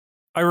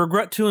I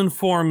regret to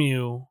inform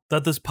you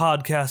that this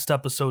podcast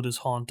episode is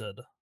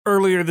haunted.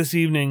 Earlier this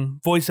evening,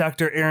 voice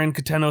actor Aaron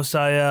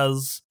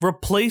Cateno-Saez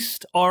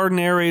replaced our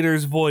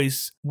narrator's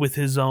voice with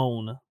his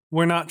own.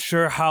 We're not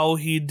sure how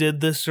he did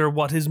this or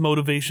what his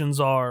motivations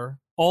are.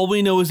 All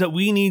we know is that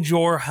we need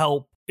your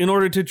help. In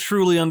order to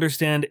truly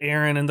understand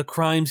Aaron and the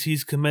crimes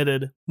he's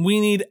committed, we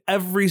need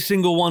every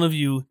single one of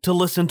you to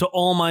listen to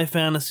All My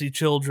Fantasy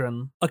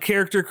Children, a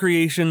character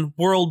creation,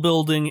 world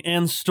building,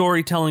 and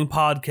storytelling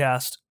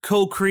podcast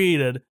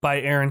co-created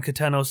by Aaron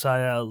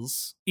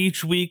Cateno-Saez.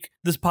 Each week,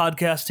 this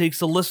podcast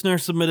takes a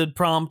listener-submitted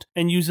prompt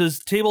and uses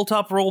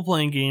tabletop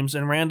role-playing games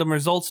and random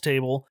results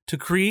table to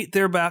create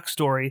their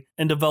backstory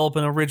and develop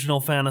an original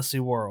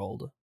fantasy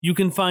world. You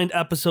can find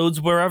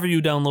episodes wherever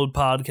you download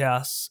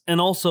podcasts,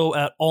 and also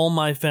at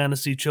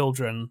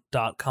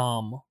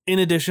allmyfantasychildren.com. In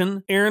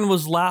addition, Aaron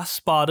was last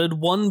spotted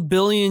 1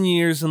 billion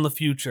years in the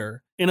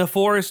future, in a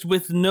forest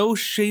with no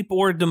shape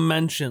or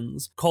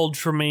dimensions called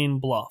Tremaine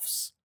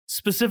Bluffs.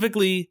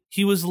 Specifically,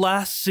 he was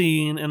last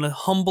seen in a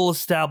humble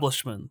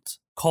establishment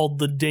called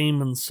the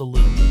Damon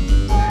Saloon.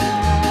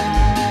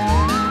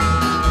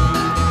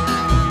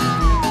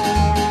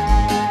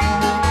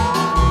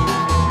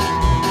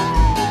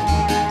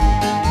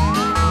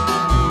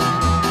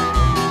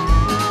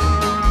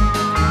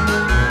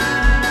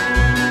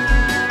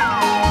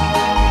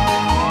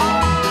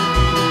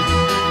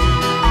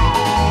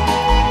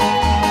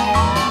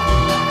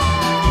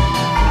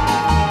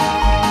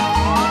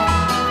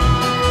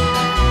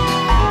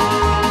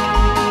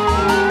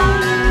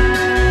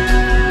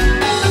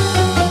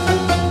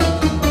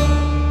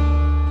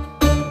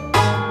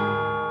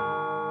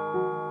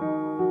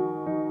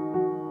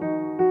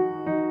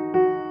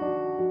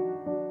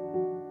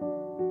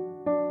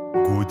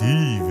 Good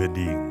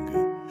evening.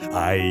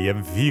 I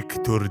am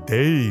Victor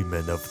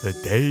Damon of the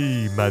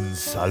Damon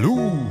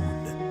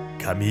Saloon.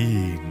 Come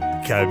in,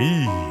 come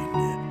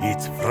in.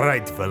 It's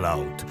frightful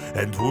out,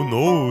 and who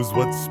knows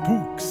what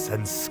spooks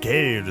and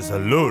scares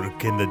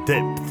lurk in the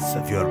depths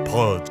of your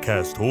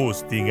podcast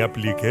hosting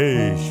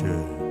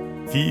application.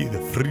 Feel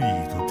free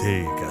to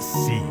take a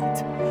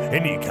seat.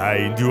 Any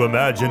kind you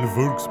imagine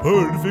works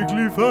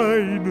perfectly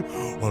fine,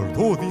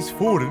 although these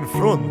four in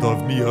front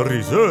of me are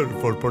reserved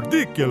for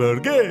particular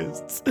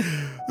guests.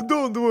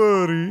 Don't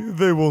worry,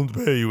 they won't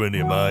pay you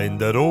any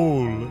mind at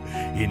all.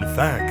 In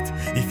fact,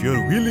 if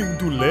you're willing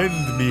to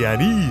lend me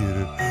an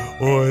ear,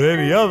 or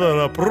any other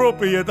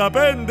appropriate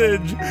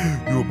appendage,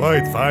 you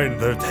might find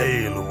their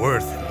tale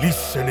worth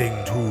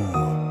listening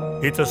to.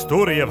 It's a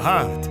story of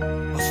heart,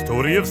 a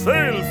story of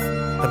self,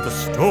 and the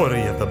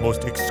story of the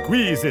most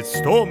exquisite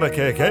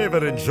stomachache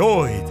ever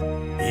enjoyed.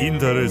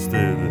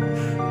 Interested?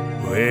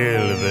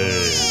 Well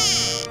then.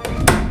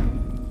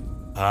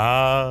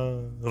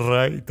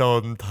 Right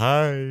on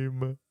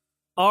time.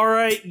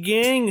 Alright,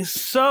 gang,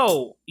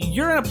 so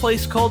you're in a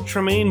place called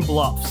Tremaine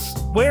Bluffs.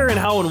 Where and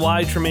how and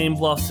why Tremaine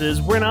Bluffs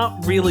is, we're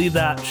not really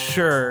that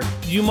sure.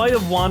 You might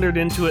have wandered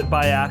into it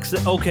by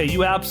accident. Okay,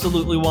 you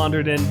absolutely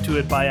wandered into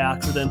it by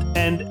accident.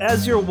 And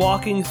as you're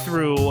walking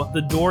through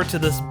the door to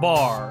this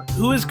bar,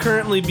 who is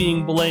currently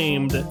being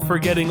blamed for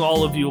getting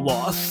all of you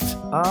lost?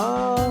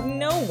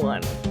 No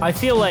one. I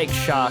feel like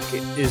Shock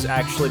is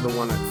actually the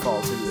one that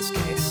falls in this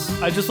case.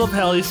 I just love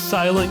Hallie's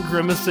silent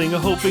grimacing,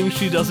 hoping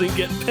she doesn't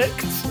get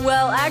picked.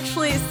 Well,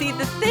 actually, see,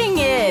 the thing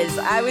is,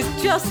 I was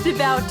just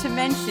about to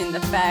mention the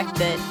fact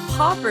that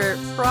Hopper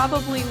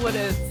probably would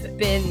have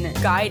been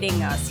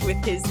guiding us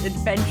with his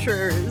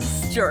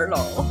adventurer's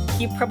journal.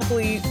 He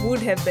probably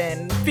would have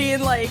been.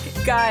 Being like,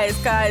 guys,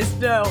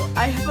 no,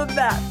 I have a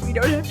map. We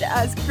don't have to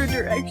ask for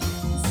directions.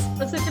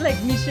 Also, I feel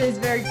like Misha is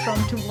very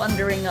prone to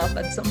wandering up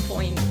at some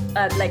point,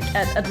 at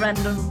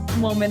random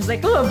moments,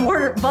 like, oh,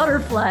 a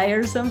butterfly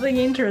or something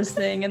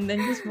interesting, and then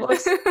just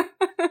walks.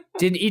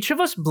 Did each of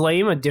us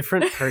blame a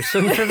different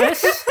person for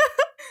this?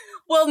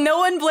 Well, no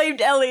one blamed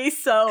Ellie,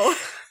 so...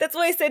 That's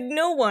why I said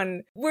no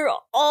one. We're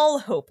all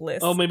hopeless.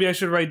 Oh, maybe I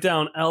should write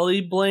down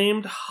Ellie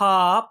blamed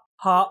Hop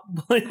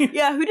blamed...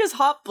 Yeah, who does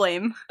Hop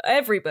blame?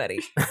 Everybody.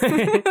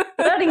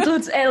 That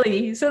includes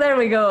Ellie, so there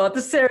we go.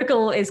 The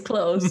circle is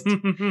closed.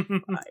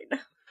 Fine.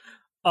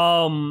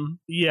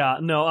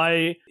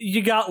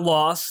 You got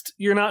lost.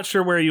 You're not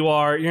sure where you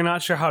are. You're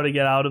not sure how to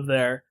get out of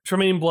there.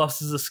 Tremaine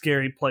Bluffs is a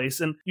scary place,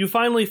 and you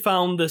finally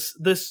found this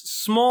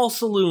small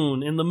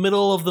saloon in the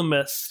middle of the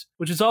mist,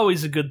 which is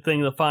always a good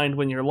thing to find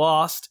when you're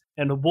lost,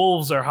 and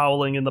wolves are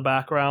howling in the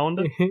background,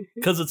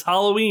 because it's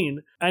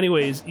Halloween.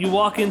 Anyways, you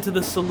walk into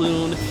the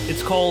saloon.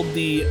 It's called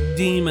the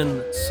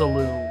Demon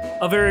Saloon.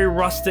 A very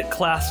rustic,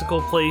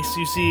 classical place.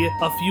 You see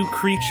a few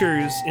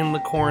creatures in the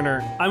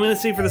corner. I'm going to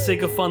say for the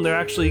sake of fun, they're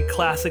actually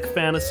classic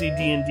fantasy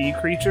D&D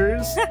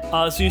creatures.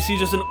 So you see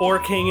just an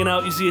orc hanging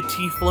out, you see a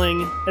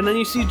tiefling, and then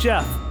you see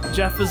Jeff.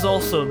 Jeff is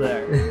also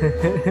there.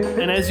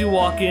 And as you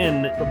walk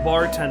in, the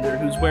bartender,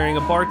 who's wearing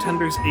a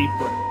bartender's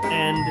apron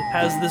and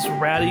has this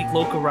ratty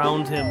cloak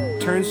around him,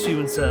 turns to you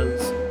and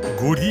says,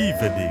 Good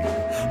evening.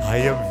 I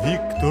am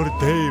Victor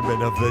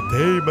Damon of the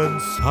Damon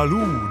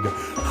Saloon.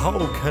 How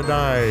can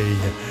I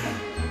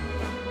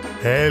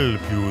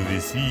help you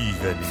this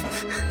evening?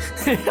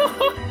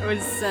 It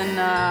was an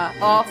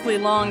awfully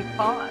long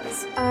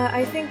pause.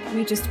 I think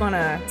we just want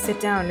to sit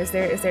down. Is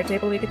there a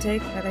table we could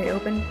take? Are they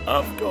open?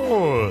 Of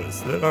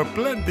course, there are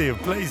plenty of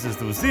places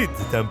to sit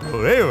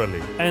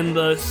temporarily. And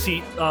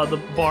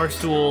the bar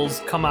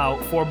stools come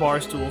out, 4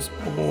 bar stools.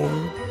 Or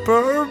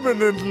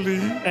permanently.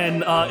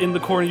 And in the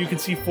corner, you can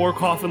see 4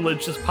 coffin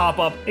lids just pop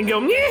up and go,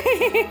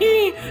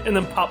 and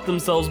then pop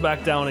themselves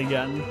back down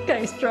again.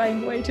 Guy's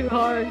trying way too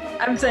hard.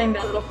 I'm saying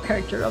that out of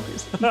character,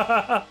 obviously.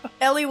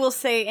 Ellie will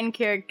say in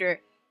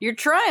character, "You're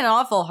trying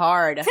awful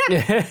hard."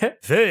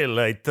 Well,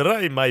 I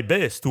try my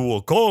best to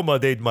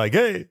accommodate my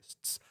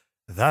guests.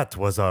 That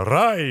was a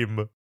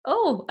rhyme.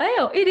 Oh,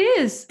 it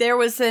is. There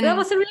was an That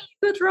was a really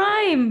good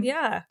rhyme.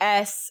 Yeah.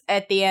 S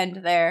at the end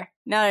there.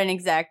 Not an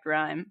exact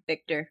rhyme,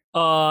 Victor.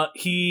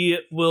 He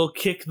will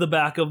kick the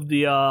back of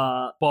the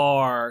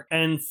bar,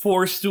 and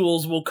 4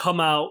 stools will come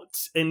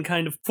out and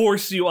kind of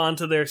force you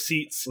onto their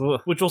seats, Ugh.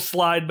 which will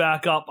slide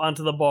back up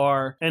onto the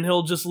bar, and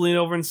he'll just lean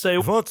over and say,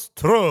 What's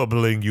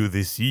troubling you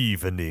this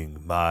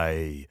evening,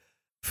 my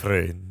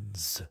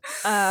friends?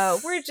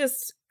 We're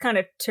just kind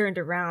of turned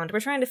around. We're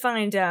trying to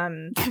find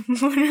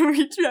What are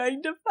we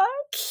trying to find?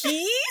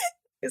 key?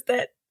 Is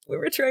that where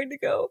we're trying to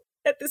go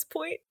at this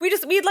point?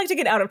 We'd like to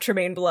get out of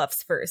Tremaine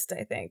Bluffs first,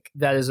 I think.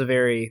 That is a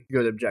very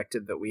good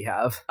objective that we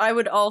have. I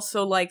would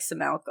also like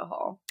some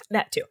alcohol.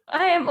 That too.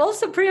 I am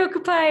also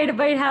preoccupied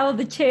by how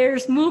the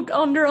chairs moved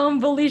on their own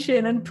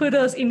volition and put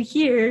us in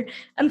here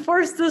and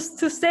forced us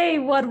to say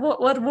what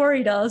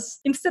worried us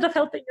instead of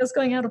helping us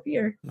going out of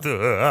here.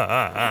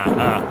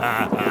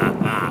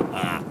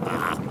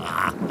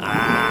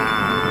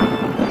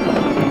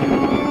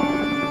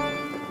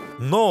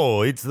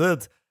 No, it's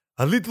that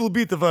a little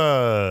bit of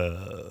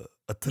a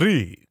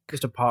trick.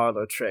 Just a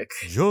parlor trick.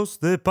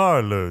 Just a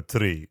parlor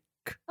trick.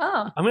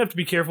 Ah, I'm gonna have to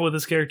be careful with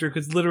this character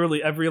because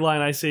literally every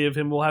line I say of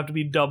him will have to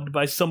be dubbed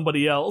by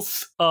somebody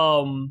else.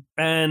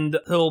 And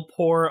he'll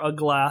pour a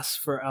glass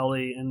for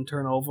Ellie and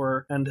turn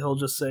over, and he'll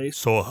just say,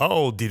 So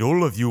how did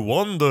all of you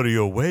wander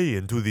your way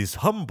into this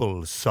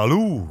humble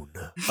saloon?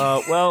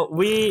 Well,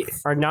 we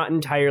are not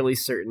entirely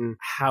certain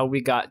how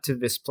we got to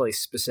this place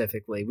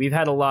specifically. We've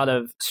had a lot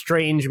of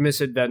strange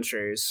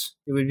misadventures.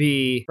 It would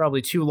be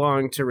probably too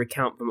long to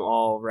recount them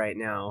all right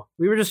now.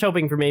 We were just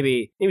hoping for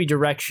maybe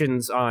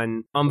directions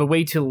on the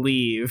way to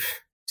leave,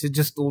 to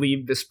just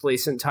leave this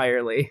place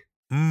entirely.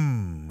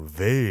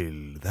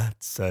 Well,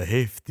 that's a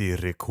hefty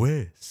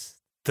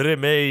request.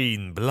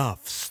 Tremaine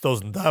Bluffs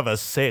doesn't have a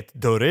set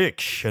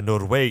direction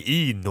or way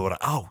in or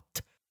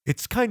out.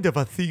 It's kind of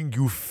a thing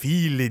you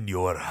feel in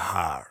your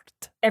heart.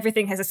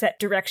 Everything has a set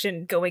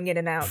direction going in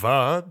and out.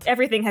 What?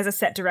 Everything has a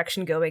set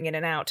direction going in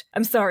and out.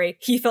 I'm sorry,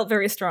 he felt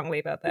very strongly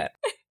about that.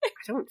 I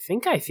don't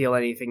think I feel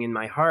anything in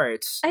my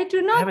heart. I do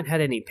I not haven't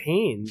had any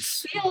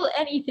pains. feel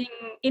anything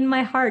in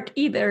my heart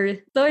either,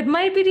 though it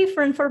might be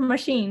different for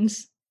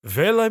machines.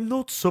 Well, I'm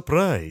not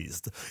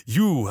surprised.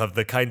 You have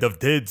the kind of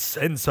dead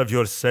sense of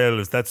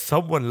yourselves that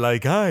someone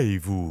like I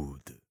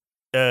would.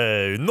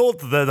 Not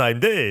that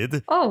I'm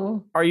dead.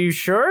 Oh, Are you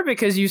sure?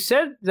 Because you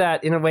said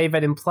that in a way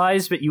that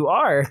implies that you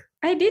are.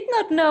 I did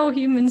not know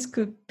humans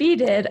could be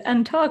dead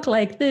and talk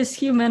like this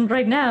human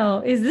right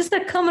now. Is this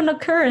a common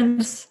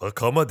occurrence?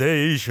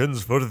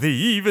 Accommodations for the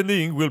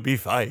evening will be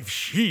 5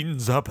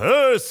 sheens a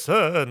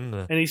person.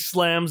 and he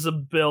slams a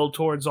bill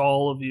towards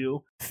all of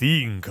you.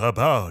 Think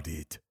about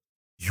it.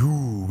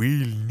 You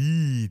will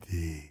need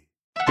it.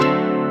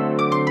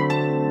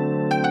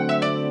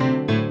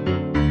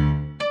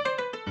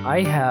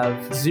 I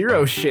have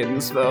 0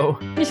 shins, though.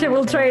 Misha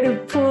will try to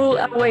pull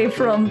away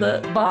from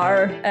the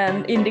bar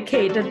and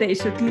indicate that they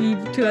should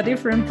leave to a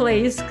different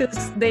place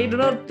because they do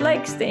not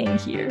like staying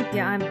here.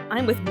 Yeah,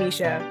 I'm with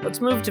Misha. Let's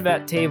move to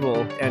that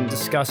table and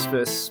discuss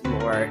this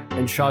more.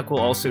 And Shock will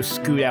also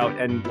scoot out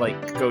and,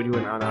 go to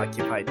an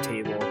unoccupied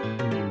table.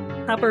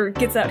 Hopper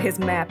gets out his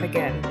map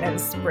again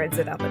and spreads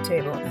it on the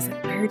table. I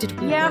said, where did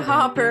we Yeah, go?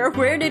 Hopper,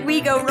 where did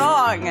we go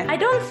wrong? I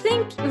don't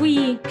think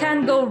we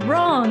can go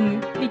wrong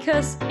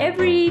because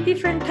every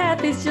different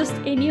path is just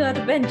a new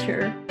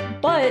adventure.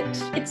 But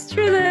it's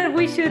true that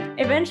we should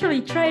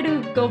eventually try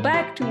to go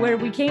back to where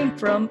we came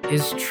from.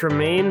 Is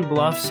Tremaine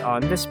Bluffs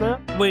on this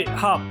map? Wait,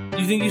 Hop,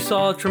 you think you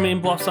saw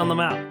Tremaine Bluffs on the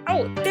map?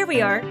 Oh, there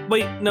we are.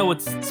 Wait, no,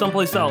 it's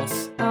someplace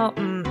else. Oh,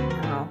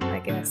 no, I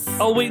guess.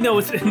 Oh wait,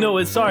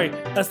 it's sorry.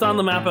 That's not on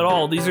the map at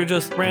all. These are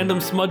just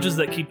random smudges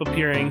that keep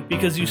appearing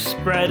because you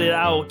spread it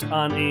out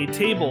on a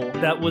table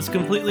that was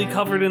completely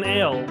covered in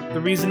ale.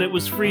 The reason it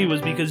was free was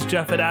because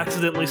Jeff had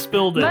accidentally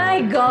spilled it,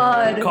 My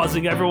god!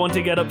 causing everyone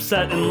to get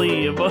upset and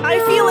leave. I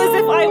feel as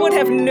if I would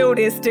have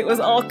noticed it was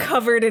all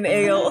covered in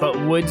ale. But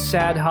would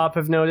Sad Hop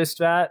have noticed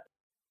that?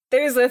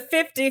 There's a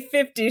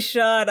 50-50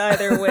 shot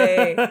either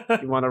way.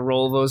 You want to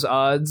roll those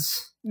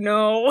odds?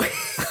 No.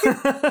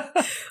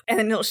 And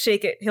then he'll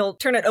shake it. He'll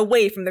turn it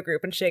away from the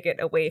group and shake it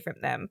away from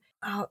them.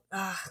 Oh,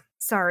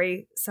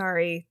 sorry.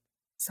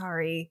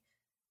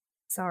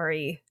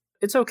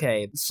 It's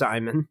okay,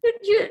 Simon.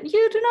 You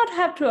do not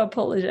have to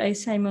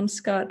apologize, Simon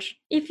Scotch.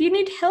 If you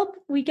need help,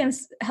 we can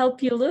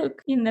help you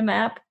look in the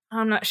map.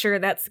 I'm not sure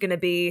that's gonna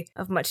be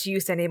of much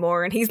use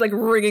anymore, and he's like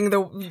wringing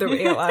the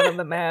rail out of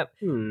the map.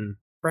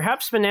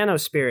 Perhaps Banana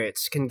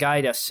Spirits can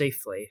guide us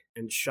safely,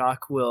 and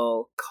Shock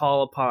will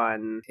call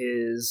upon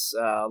his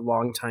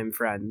longtime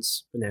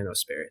friends, Banana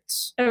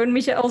Spirits. And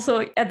Misha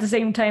also, at the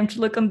same time, to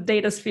look on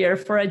Datasphere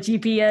for a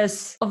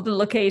GPS of the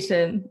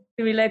location.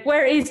 To be like,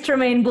 where is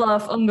Tremaine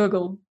Bluff on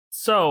Google?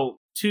 So,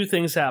 2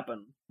 things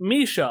happen.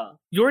 Misha,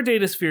 your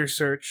Datasphere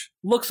search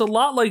looks a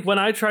lot like when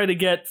I try to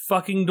get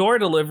fucking door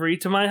delivery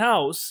to my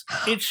house.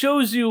 It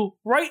shows you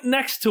right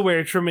next to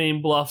where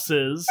Tremaine Bluffs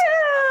is,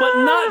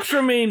 but not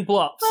Tremaine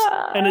Bluffs.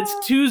 And it's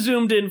too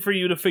zoomed in for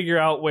you to figure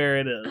out where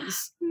it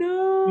is.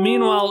 No.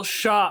 Meanwhile,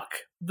 Shock,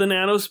 the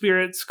nano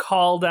spirits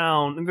call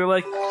down, and they're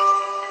like,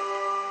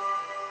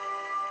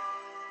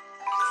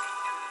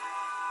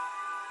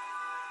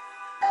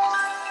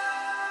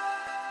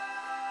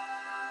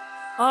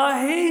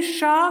 hey,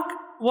 Shock,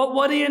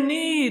 what do you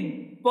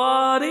need,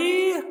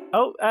 buddy?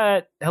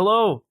 Oh,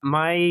 hello.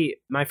 My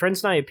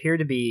friends and I appear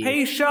to be...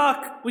 Hey,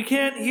 Shock, we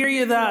can't hear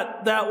you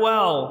that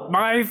well.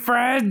 My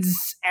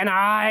friends and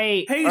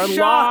I Hey, are Shock.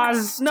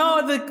 lost.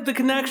 No, the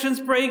connection's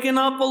breaking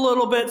up a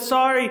little bit.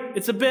 Sorry,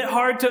 it's a bit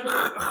hard to...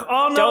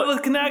 Oh, no,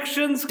 the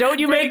connection's Don't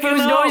you make breaking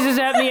those up. noises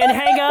at me and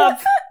hang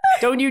up.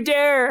 Don't you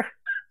dare.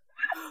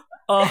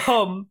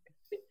 And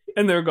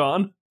they're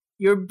gone.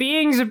 Your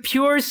being's a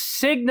pure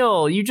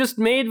signal. You just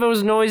made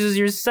those noises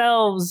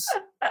yourselves.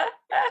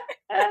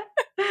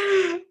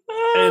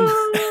 And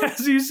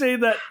as you say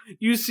that,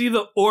 you see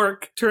the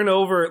orc turn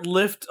over,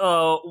 lift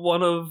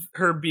one of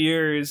her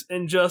beers,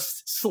 and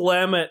just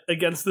slam it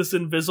against this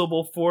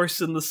invisible force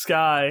in the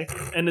sky,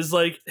 and is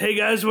like, hey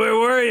guys, where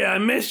were you? I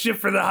missed you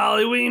for the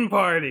Halloween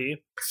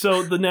party.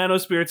 So the nano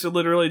spirits are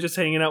literally just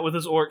hanging out with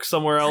this orc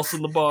somewhere else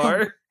in the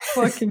bar.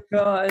 Fucking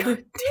God. Damn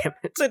it.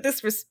 It's a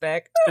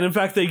disrespect. And in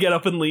fact, they get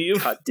up and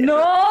leave. God damn it.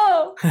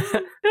 No!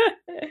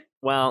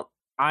 Well,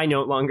 I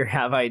no longer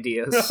have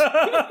ideas.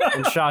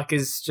 And Shock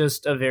is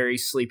just a very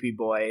sleepy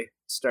boy.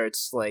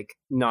 Starts, like,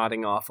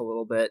 nodding off a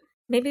little bit.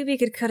 Maybe we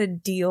could cut a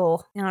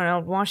deal. I don't know,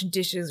 wash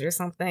dishes or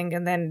something,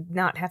 and then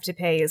not have to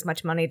pay as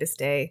much money to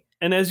stay.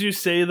 And as you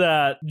say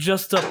that,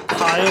 just a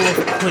pile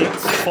of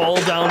plates fall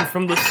down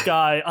from the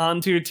sky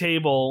onto your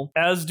table,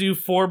 as do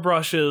 4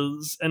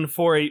 brushes and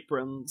 4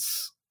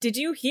 aprons. Did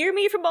you hear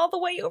me from all the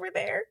way over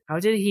there? How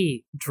did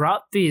he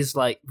drop these?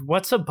 Like,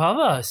 what's above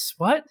us?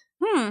 What?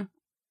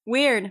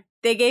 Weird.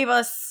 They gave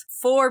us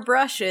 4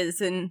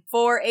 brushes and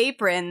 4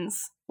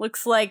 aprons.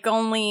 Looks like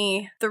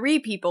only 3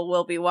 people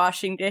will be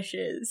washing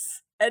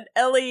dishes. And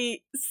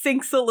Ellie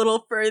sinks a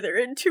little further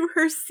into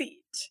her seat.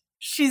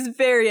 She's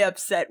very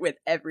upset with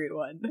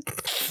everyone.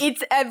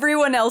 It's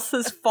everyone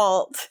else's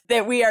fault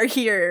that we are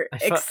here,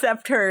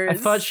 except hers.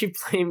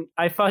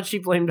 I thought she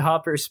blamed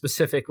Hopper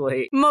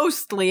specifically.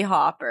 Mostly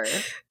Hopper.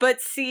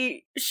 But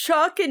see,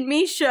 Shock and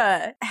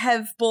Misha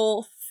have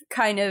both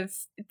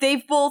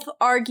they've both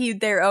argued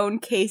their own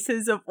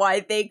cases of why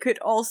they could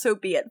also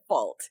be at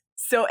fault.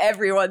 So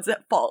everyone's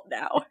at fault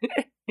now.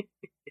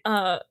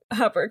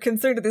 Hopper,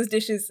 concerned with his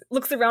dishes,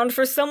 looks around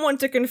for someone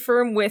to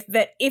confirm with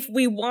that if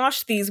we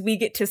wash these, we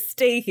get to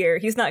stay here.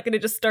 He's not going to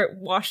just start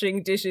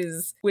washing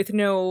dishes with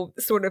no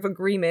sort of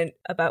agreement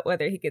about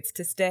whether he gets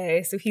to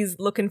stay. So he's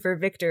looking for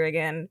Victor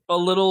again. A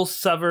little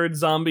severed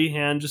zombie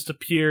hand just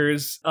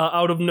appears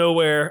out of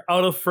nowhere,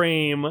 out of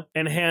frame,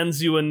 and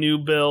hands you a new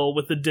bill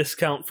with a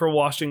discount for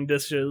washing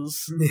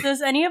dishes.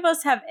 Does any of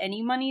us have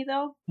any money,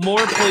 though?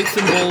 More plates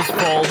and bowls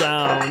fall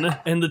down,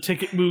 and the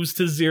ticket moves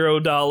to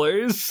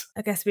 $0.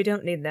 I guess we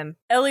don't need them.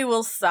 Ellie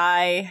will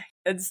sigh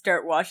and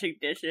start washing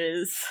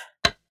dishes.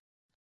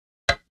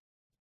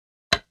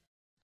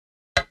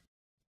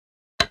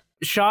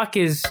 Shock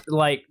is,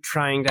 like,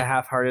 trying to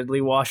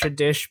half-heartedly wash a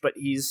dish, but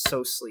he's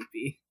so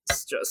sleepy.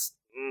 It's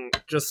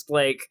just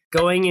like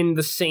going in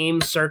the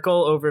same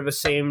circle over the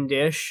same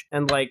dish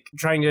and like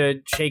trying to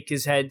shake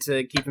his head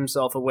to keep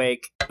himself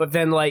awake, but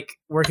then like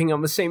working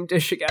on the same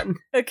dish again.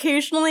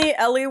 Occasionally,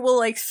 Ellie will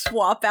like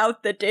swap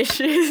out the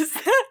dishes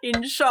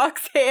in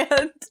Shock's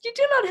hand. You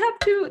do not have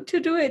to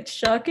do it,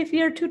 Shock, if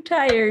you're too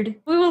tired.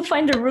 We will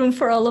find a room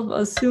for all of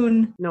us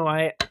soon. No,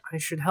 I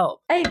should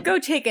help. Go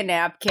take a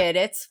nap, kid.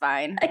 It's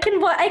fine. I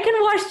can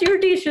wash your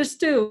dishes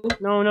too.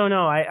 No,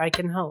 I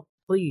can help.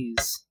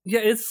 Please. Yeah,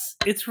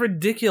 it's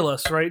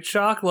ridiculous, right,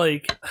 Shock?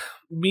 Like,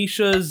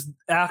 Misha's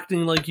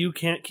acting like you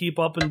can't keep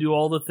up and do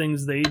all the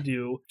things they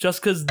do.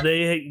 Just because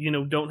they,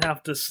 don't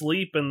have to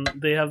sleep and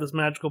they have this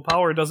magical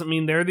power doesn't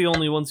mean they're the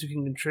only ones who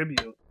can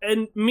contribute.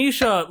 And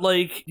Misha,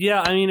 like,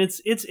 yeah, I mean,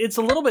 it's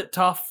a little bit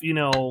tough,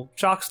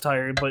 Shock's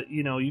tired, but,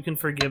 you can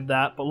forgive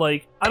that. But,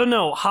 like, I don't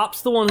know,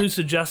 Hop's the one who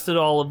suggested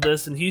all of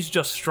this, and he's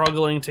just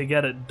struggling to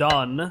get it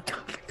done.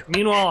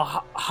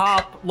 Meanwhile,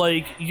 Hop,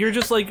 like, you're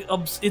just like,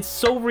 it's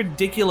so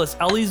ridiculous.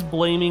 Ellie's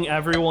blaming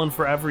everyone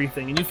for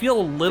everything, and you feel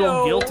a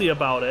little guilty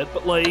about it,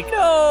 but like,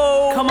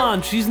 come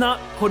on, she's not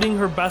putting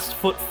her best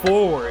foot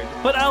forward.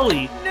 But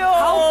Ellie,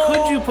 how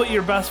could you put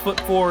your best foot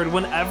forward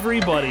when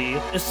everybody,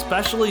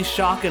 especially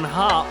Shock and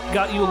Hop,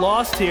 got you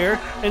lost here,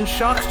 and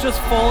Shock's just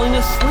falling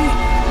asleep?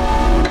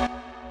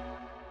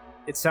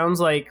 It sounds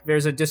like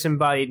there's a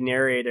disembodied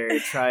narrator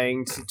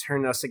trying to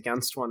turn us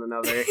against one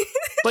another.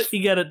 But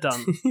you get it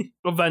done,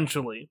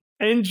 eventually.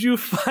 And you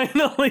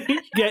finally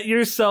get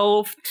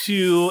yourself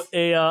to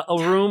a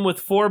room with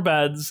 4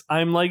 beds.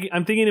 I'm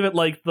thinking of it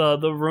like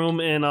the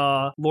room in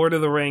Lord of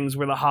the Rings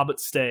where the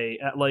hobbits stay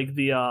at like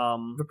the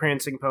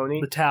Prancing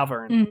Pony? The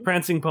tavern.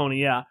 Prancing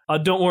Pony, yeah.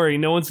 Don't worry,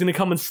 no one's gonna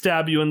come and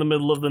stab you in the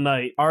middle of the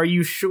night. Are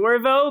you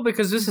sure though?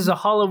 Because this is a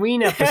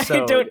Halloween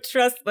episode. I don't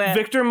trust that.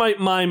 Victor might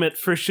mime it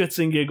for shits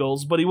and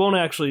giggles, but he won't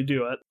actually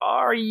do it.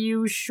 Are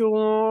you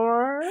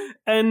sure?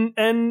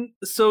 And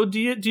so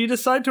do you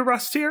decide to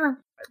rest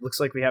here? It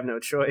looks like we have no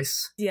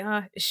choice.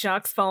 Yeah,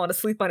 Shock's fallen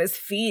asleep on his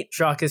feet.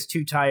 Shock is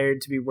too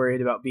tired to be worried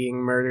about being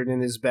murdered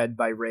in his bed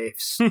by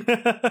wraiths.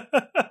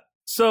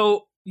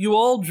 So you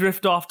all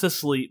drift off to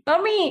sleep.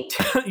 Mommy!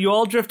 You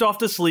all drift off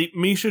to sleep.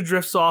 Misha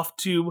drifts off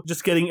to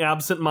just getting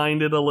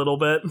absent-minded a little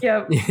bit.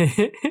 Yep.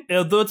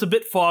 Though it's a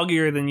bit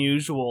foggier than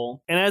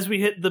usual. And as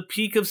we hit the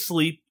peak of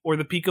sleep, or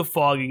the peak of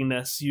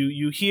fogginess,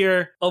 you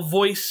hear a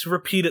voice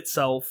repeat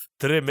itself.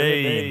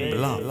 Tremaine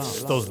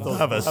Blast doesn't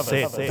have a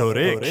set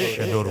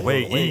direction or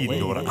way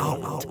in or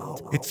out.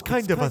 It's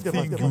kind of a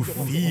thing you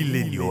feel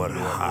in your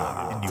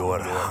heart, in your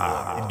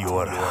heart, in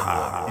your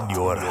heart, in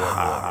your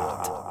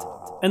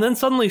heart. And then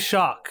suddenly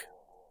Shock.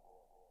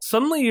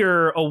 Suddenly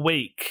you're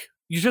awake.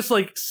 You're just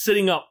like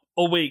sitting up,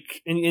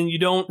 awake, and you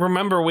don't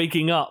remember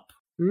waking up.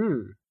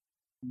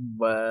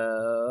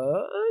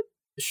 What?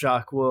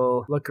 Shock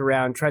will look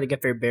around, try to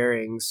get their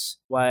bearings.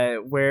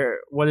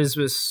 What is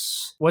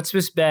this? What's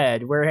this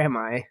bed? Where am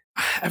I?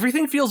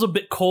 Everything feels a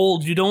bit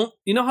cold. You know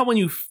how when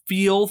you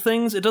feel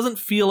things, it doesn't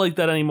feel like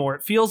that anymore.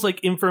 It feels like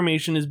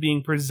information is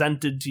being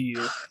presented to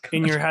you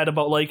in your head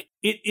about like,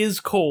 it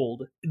is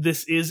cold.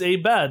 This is a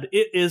bed.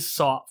 It is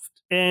soft.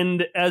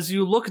 And as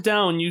you look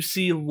down, you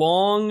see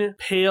long,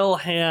 pale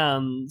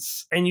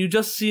hands, and you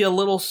just see a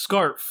little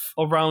scarf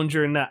around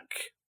your neck.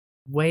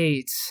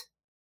 Wait,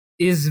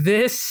 is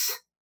this...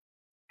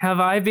 Have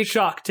I been...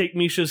 Shock, take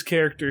Misha's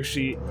character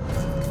sheet.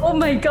 Oh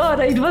my god,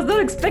 I was not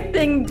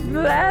expecting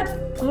that.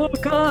 Oh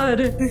god.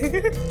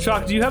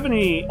 Shock, do you have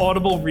any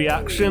audible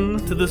reaction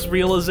to this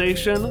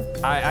realization?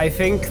 I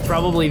think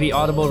probably the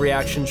audible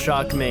reaction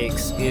Shock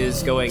makes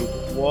is going,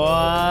 what?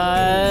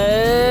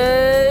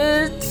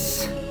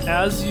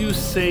 As you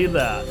say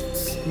that,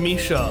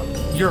 Misha,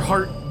 your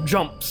heart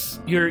jumps.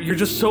 You're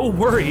just so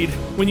worried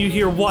when you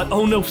hear what?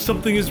 Oh no,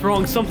 something is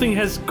wrong. Something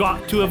has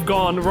got to have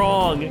gone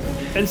wrong.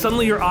 And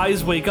suddenly your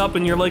eyes wake up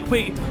and you're like,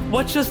 wait,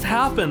 what just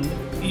happened?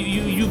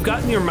 You've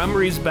gotten your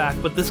memories back,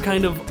 but this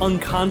kind of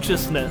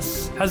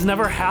unconsciousness has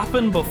never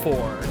happened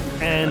before.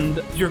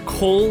 And you're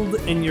cold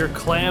and you're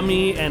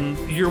clammy and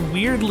you're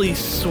weirdly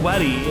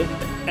sweaty.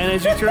 And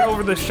as you turn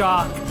over the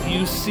Shock,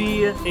 you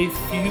see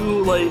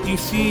you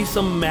see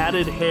some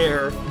matted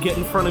hair get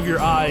in front of your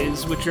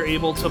eyes, which you're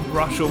able to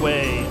brush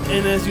away.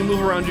 And as you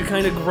move around, you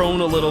kind of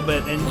groan a little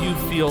bit and you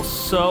feel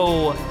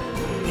so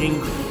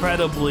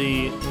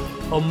incredibly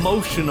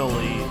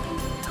emotionally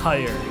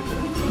tired.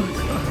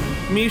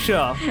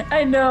 Misha.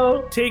 I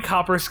know. Take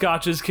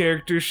Hopperscotch's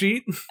character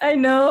sheet. I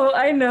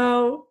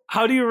know.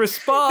 How do you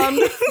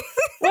respond?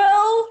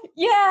 Well,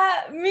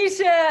 yeah,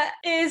 Misha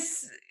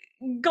is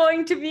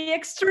going to be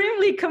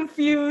extremely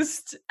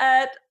confused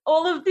at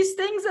all of these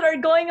things that are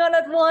going on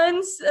at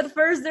once. At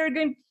first, they're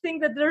going to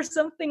think that there's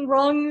something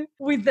wrong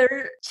with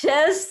their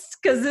chest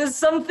because there's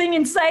something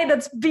inside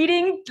that's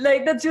beating,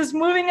 like that's just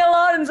moving a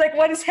lot. And it's like,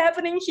 what is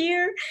happening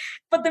here?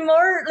 But the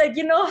more, like,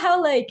 you know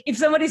how, like, if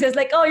somebody says,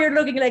 like, oh, you're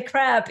looking like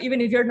crap, even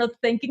if you're not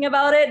thinking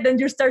about it, then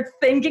you start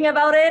thinking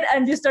about it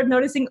and you start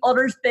noticing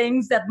other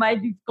things that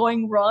might be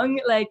going wrong.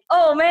 Like,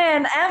 oh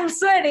man, I'm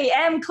sweaty,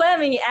 I'm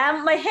clammy,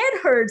 my head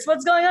hurts,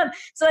 what's going on?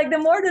 So, like, the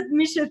more that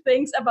Misha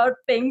thinks about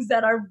things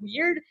that are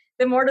weird,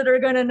 the more that they're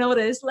going to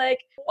notice, like,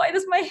 why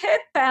does my head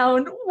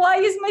pound? Why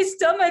is my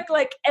stomach,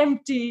 like,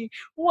 empty?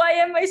 Why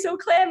am I so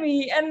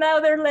clammy? And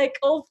now they're, like,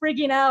 all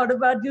freaking out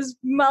about just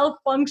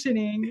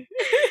malfunctioning.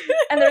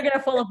 And they're going to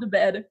fall off the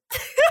bed.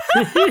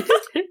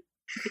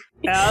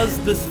 As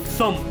this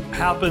thump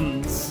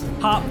happens,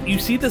 Hop, you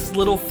see this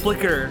little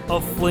flicker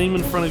of flame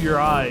in front of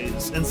your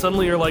eyes, and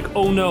suddenly you're like,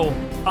 oh no,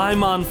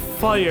 I'm on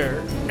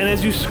fire. And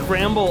as you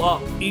scramble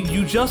up,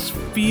 you just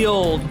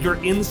feel your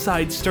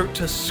insides start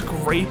to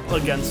scrape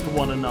against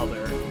one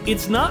another.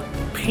 It's not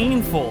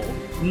painful.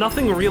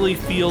 Nothing really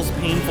feels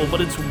painful,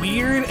 but it's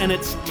weird and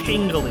it's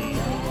tingly.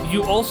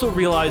 You also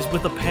realize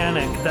with a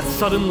panic that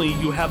suddenly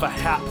you have a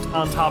hat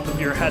on top of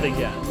your head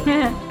again.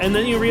 And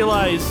then you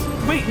realize,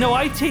 wait, no,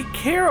 I take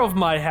care of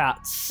my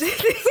hats.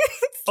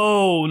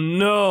 Oh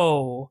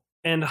no.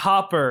 And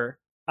Hopper,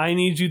 I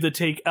need you to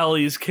take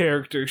Ellie's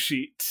character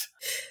sheet.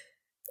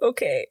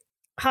 Okay.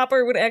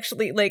 Hopper would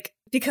actually, like,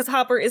 because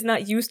Hopper is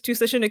not used to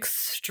such an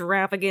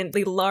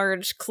extravagantly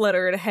large,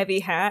 cluttered, heavy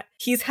hat,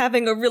 he's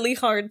having a really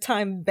hard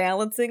time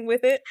balancing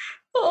with it.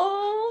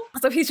 Oh.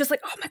 So he's just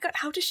like, oh my god,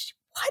 how does she,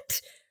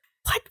 what?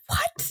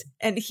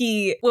 And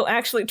he will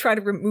actually try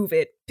to remove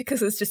it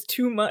because it's just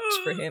too much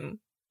for him.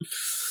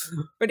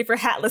 Ready for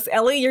hatless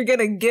Ellie? You're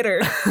gonna get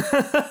her.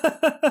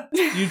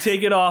 You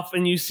take it off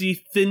and you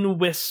see thin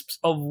wisps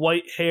of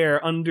white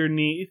hair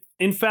underneath.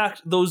 In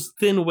fact, those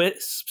thin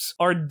wisps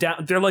are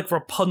down, they're like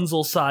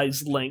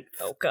Rapunzel-sized length.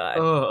 Oh god.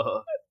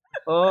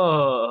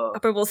 Oh.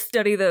 Hopper will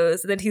study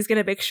those, and then he's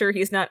gonna make sure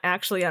he's not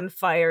actually on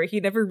fire. He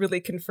never really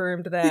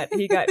confirmed that.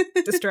 He got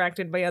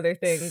distracted by other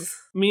things.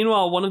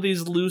 Meanwhile, one of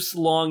these loose,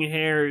 long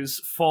hairs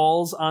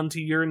falls onto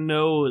your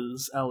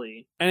nose,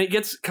 Ellie. And it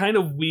gets kind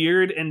of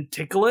weird and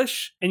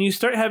ticklish, and you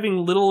start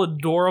having little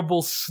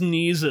adorable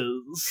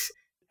sneezes.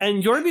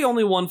 And you're the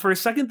only one. For a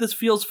second, this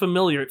feels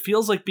familiar. It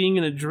feels like being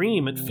in a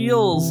dream. It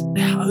feels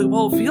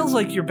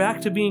like you're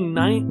back to being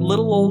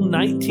little old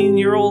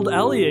 19-year-old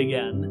Ellie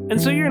again.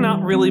 And so you're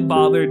not really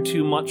bothered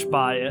too much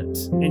by it.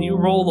 And you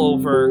roll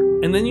over,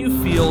 and then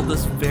you feel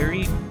this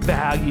very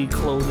baggy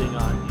clothing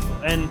on you.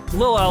 And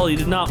Lil Ellie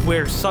did not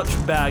wear such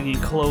baggy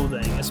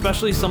clothing,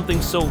 especially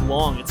something so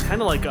long. It's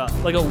kind of like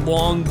a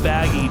long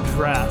baggy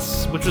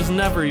dress, which was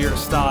never your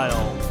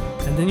style.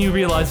 And then you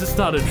realize it's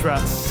not a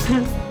dress,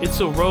 it's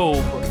a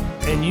robe.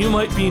 And you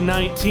might be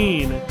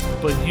 19,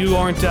 but you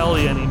aren't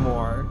Ellie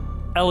anymore.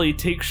 Ellie,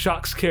 take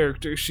Shock's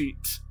character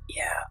sheet.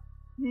 Yeah.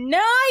 9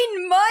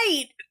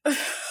 might!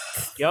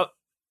 Yep.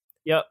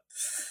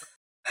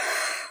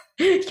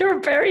 You're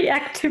a very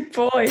active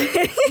boy.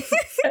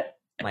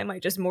 Mine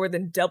might just more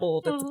than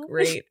double. That's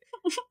great.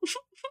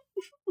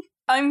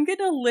 I'm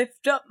gonna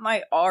lift up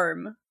my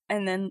arm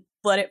and then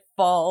let it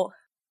fall.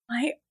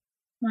 My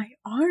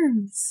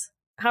arms.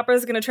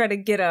 Hopper's gonna try to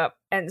get up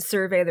and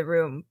survey the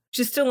room.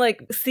 Just to,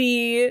 like,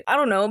 see, I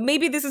don't know,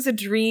 maybe this is a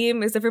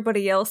dream. Is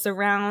everybody else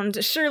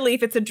around? Surely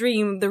if it's a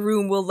dream, the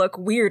room will look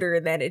weirder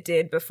than it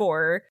did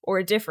before.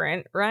 Or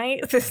different,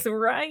 right?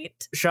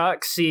 Right?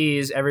 Shock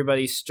sees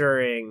everybody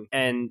stirring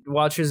and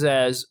watches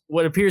as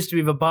what appears to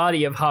be the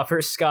body of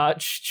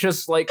Hopperscotch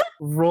just, like,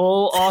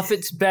 roll off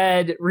its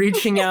bed,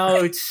 reaching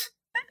out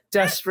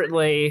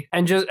desperately,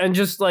 and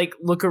just like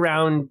look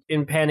around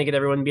in panic at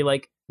everyone and be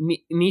like,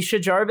 Misha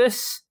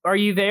Jarvis, are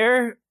you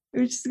there?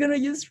 We're just gonna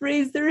just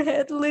raise their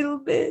head a little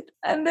bit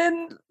and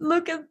then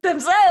look at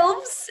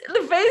themselves, in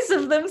the face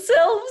of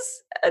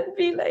themselves, and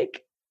be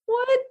like,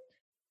 what?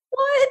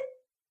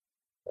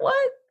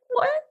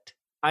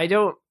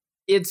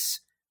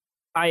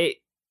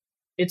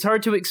 It's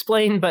hard to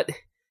explain, but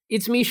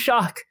it's me,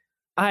 Shock.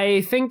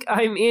 I think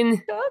I'm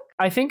in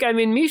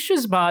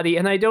Misha's body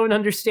and I don't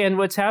understand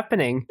what's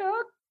happening.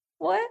 Shock?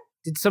 What?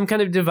 Did some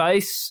kind of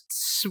device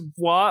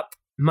swap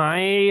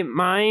my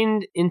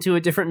mind into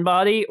a different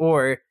body,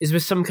 or is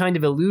this some kind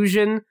of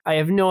illusion? I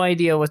have no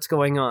idea what's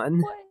going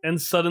on. What?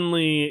 And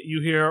suddenly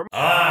you hear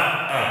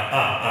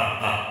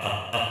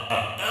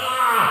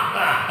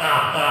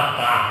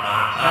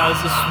as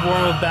a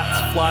swarm of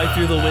bats fly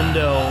through the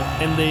window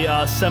and they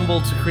assemble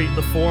to create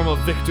the form of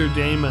Victor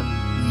Damon.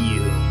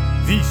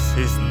 This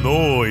is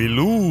no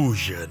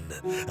illusion.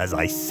 As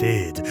I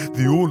said,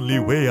 the only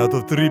way out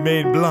of the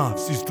remain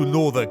bluffs is to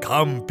know the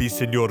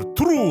compass in your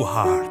true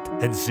heart.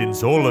 And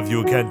since all of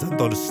you can't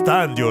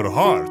understand your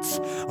hearts,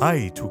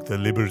 I took the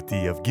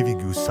liberty of giving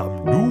you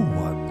some new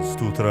ones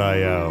to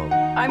try out.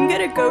 I'm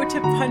gonna go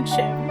to punch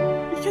him,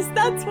 because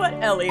that's what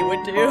Ellie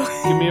would do.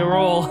 Give me a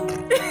roll.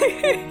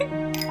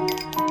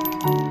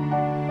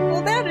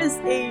 Well, that is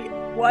a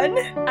 1.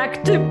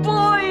 Active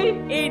boy!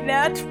 A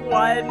nat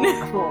 1.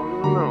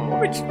 Oh no.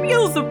 Which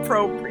feels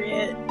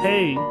appropriate.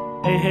 Hey.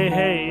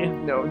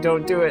 No,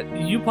 don't do it.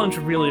 You punch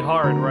really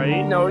hard,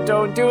 right? No,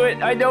 don't do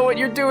it. I know what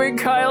you're doing,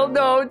 Kyle.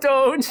 No,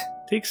 don't.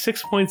 Take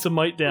 6 points of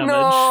might damage.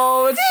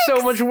 No, it's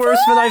so much worse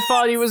than I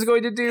thought he was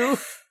going to do.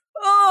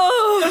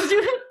 Oh! Do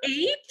an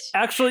 8?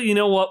 Actually, you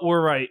know what?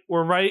 We're right.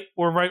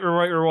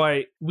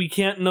 We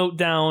can't note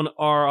down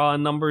our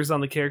numbers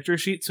on the character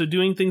sheet, so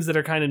doing things that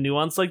are kind of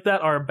nuanced like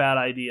that are a bad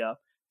idea.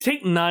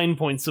 Take 9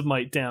 points of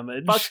might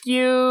damage. Fuck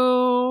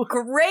you.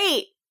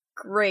 Great.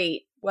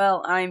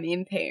 Well, I'm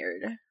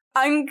impaired.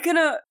 I'm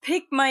gonna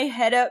pick my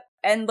head up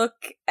and look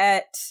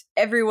at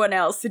everyone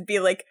else and be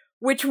like,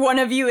 which one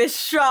of you is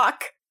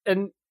Shock?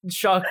 And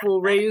Shock will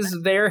raise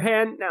their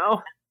hand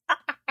now.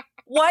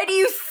 Why do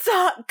you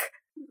suck?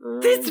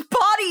 This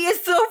body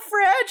is so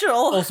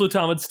fragile. Also,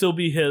 Tom, it'd still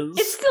be his.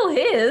 It's still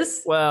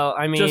his. Well,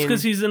 I mean, Just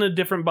because he's in a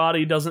different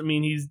body doesn't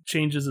mean he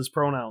changes his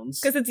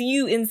pronouns. Because it's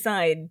you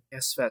inside.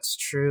 yes, that's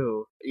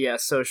true. Yeah,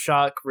 so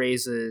Shock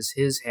raises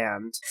his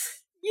hand.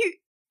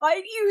 Why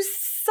do you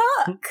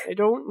suck? I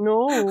don't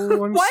know.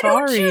 I'm Why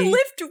sorry. don't you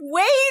lift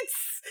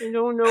weights? I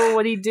don't know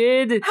what he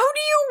did. How do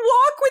you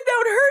walk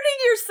without hurting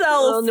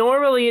yourself? Well,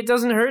 normally it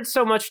doesn't hurt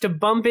so much to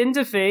bump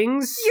into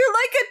things. You're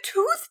like a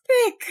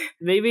toothpick.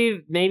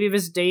 Maybe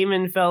this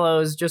Damon fellow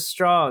is just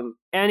strong.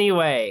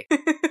 Anyway,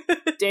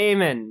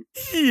 Damon.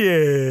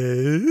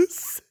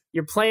 Yes?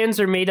 Your plans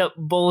are made up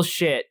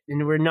bullshit,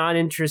 and we're not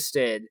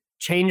interested.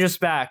 Change us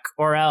back,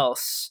 or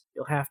else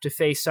you'll have to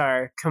face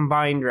our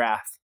combined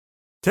wrath.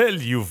 Tell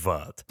you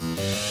what.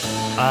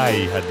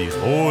 I had this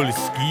whole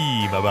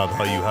scheme about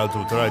how you had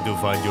to try to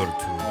find your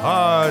true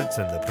hearts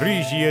and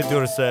appreciate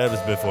yourselves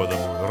before the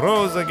moon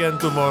rose again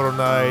tomorrow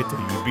night, or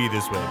you'll be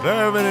this way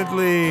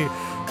permanently.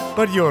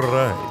 But you're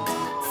right.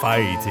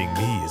 Fighting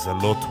me is a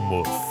lot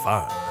more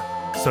fun.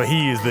 So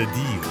here's the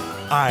deal.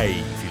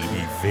 I will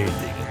be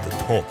waiting at the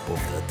top of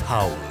the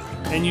tower.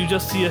 And you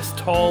just see a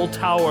tall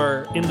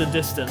tower in the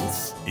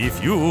distance.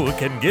 If you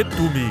can get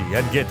to me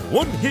and get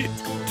one hit,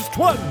 just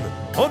one,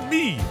 on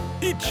me,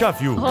 each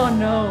of you, Oh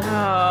no.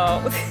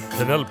 Oh.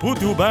 then I'll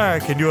put you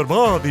back in your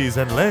bodies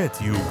and let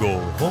you go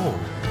home.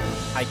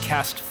 I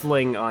cast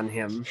Fling on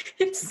him.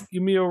 It's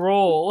Give me a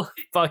roll.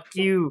 Fuck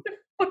you.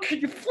 what are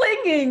you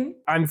flinging?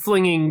 I'm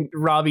flinging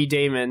Robbie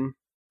Damon,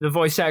 the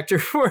voice actor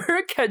for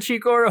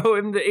Kachigoro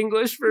in the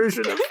English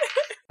version of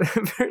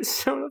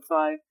Persona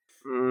 5.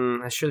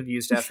 I should have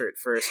used effort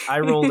first. I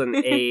rolled an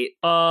 8.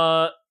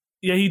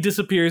 Yeah, he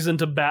disappears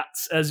into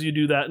bats as you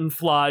do that and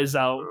flies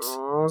out.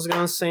 Oh, I was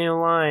gonna say a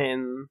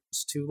line.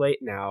 It's too late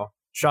now.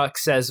 Jacques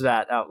says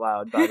that out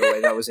loud, by the way.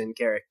 That was in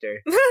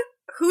character.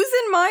 Who's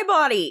in my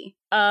body?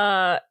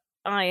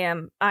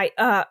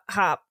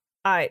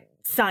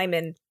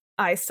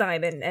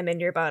 Simon, am in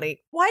your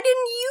body. Why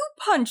didn't you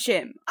punch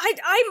him? I'm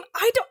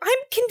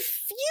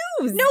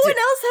confused. No one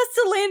else has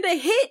to land a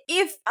hit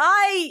if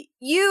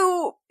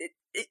you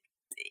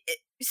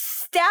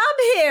stab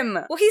him.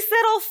 Well, he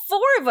said all 4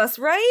 of us,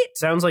 right?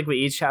 Sounds like we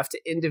each have to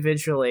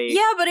individually.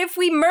 Yeah, but if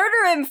we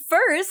murder him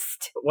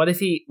first. What if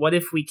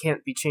we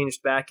can't be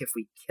changed back if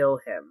we kill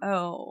him?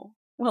 Oh.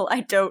 Well,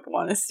 I don't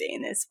want to stay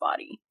in this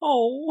body.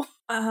 Oh.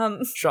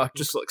 Jacques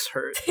just looks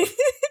hurt.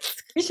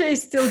 Misha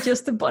is still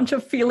just a bunch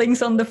of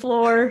feelings on the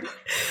floor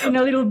in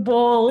a little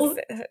ball.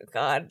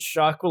 God.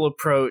 Jacques will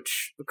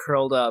approach the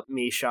curled up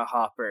Misha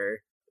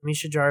Hopper.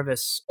 Misha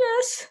Jarvis,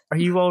 Yes. are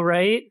you all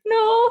right?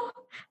 No,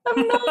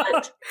 I'm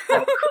not.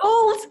 I'm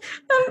cold.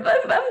 I'm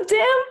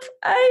damp.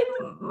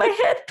 My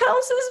head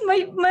bounces.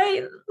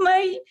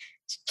 My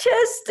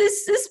chest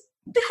is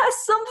has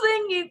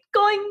something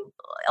going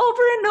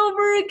over and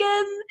over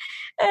again,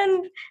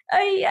 and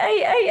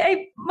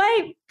I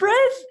my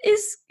breath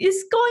is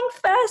going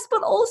fast,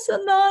 but also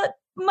not.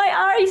 My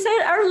eyes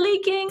are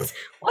leaking.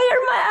 Why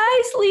are my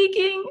eyes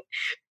leaking?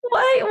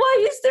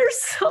 Why is there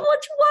so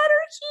much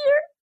water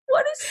here?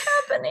 What is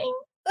happening?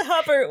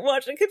 Hopper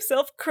watching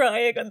himself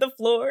crying on the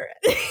floor.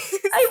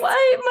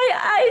 My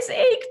eyes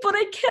ache, but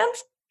I can't.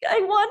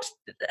 I want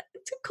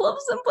to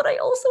close them, but I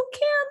also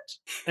can't.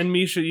 And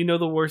Misha, you know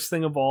the worst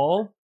thing of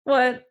all?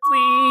 What?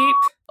 Sleep.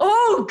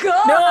 Oh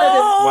God!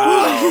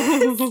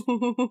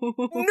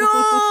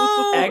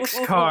 No! X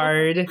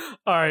card.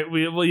 All right,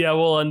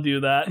 we'll undo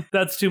that.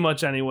 That's too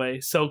much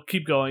anyway, so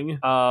keep going.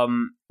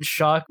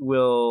 Jacques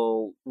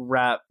will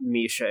wrap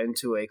Misha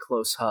into a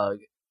close hug.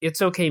 It's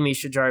okay,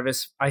 Misha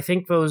Jarvis. I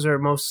think those are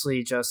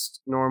mostly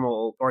just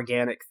normal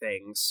organic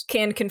things.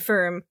 Can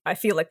confirm. I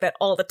feel like that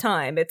all the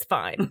time. It's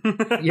fine.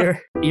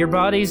 Your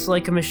body's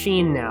like a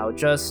machine now,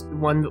 just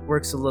one that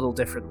works a little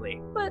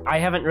differently. But I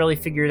haven't really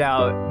figured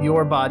out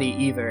your body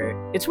either.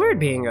 It's weird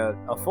being a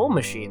full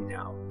machine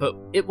now, but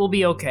it will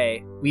be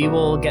okay. We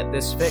will get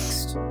this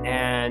fixed,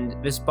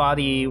 and this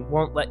body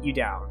won't let you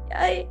down.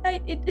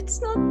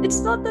 It's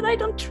not that I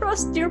don't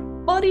trust your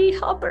body,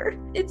 Hopper.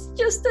 It's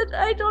just that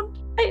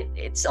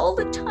it's all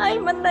the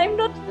time, and I'm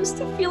not used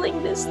to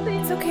feeling this thing.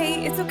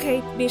 It's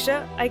okay,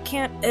 Misha. I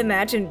can't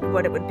imagine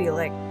what it would be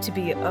like to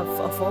be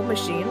a full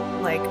machine.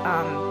 Like,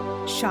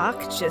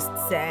 Jacques just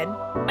said.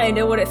 I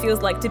know what it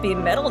feels like to be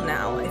metal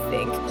now, I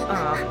think.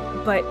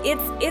 But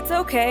it's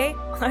okay.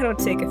 I don't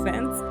take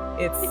offense.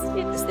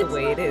 It's the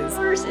way it is.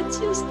 Worse. It's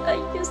just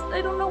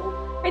I don't know.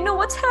 I know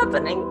what's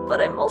happening, but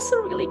I'm also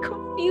really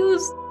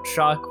confused.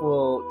 Jacques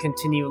will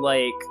continue,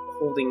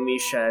 holding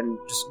Misha and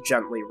just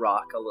gently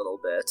rock a little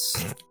bit.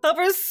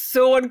 Hopper's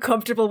so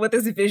uncomfortable with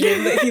this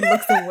vision that he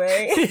looks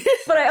away.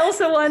 But I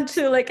also want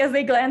to, as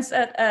they glance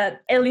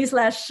at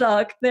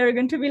Ellie/Jacques, they're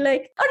going to be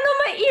like, oh no,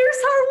 my ears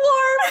are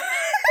warm!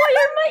 Why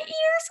are my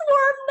ears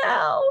warm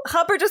now?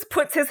 Hopper just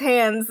puts his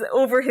hands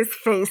over his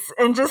face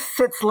and just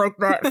sits like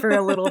that for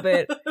a little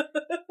bit.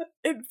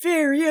 I'm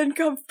very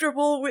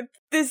uncomfortable with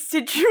this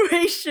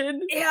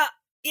situation. Yeah,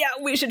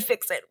 we should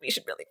fix it. We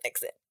should really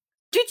fix it.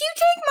 Did you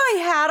take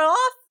my hat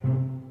off?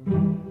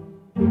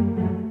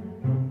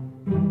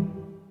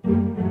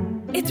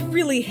 It's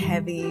really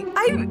heavy.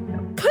 I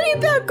put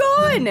it back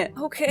on.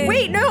 Okay.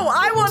 Wait, no,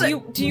 I want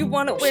to. Do you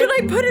want to? Should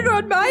I put it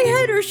on my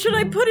head or should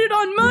I put it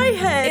on my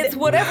head? It's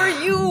whatever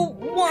you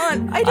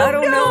want. I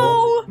don't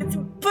know.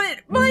 But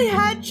my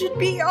hat should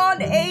be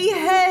on a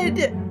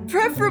head,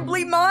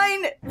 preferably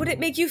mine. Would it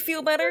make you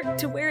feel better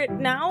to wear it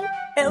now?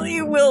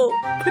 Ellie will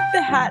put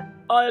the hat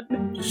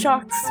on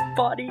Shock's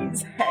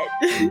body's head.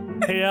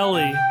 Hey,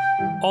 Ellie.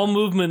 All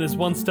movement is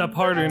one step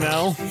harder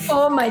now.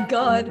 Oh my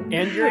god.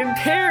 And you're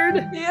impaired.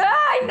 Yeah,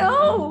 I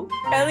know.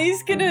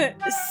 Ellie's gonna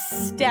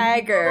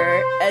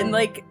stagger and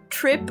like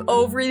trip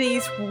over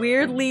these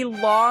weirdly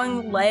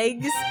long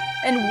legs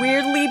and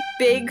weirdly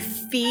big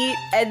feet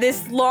and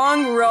this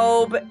long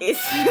robe.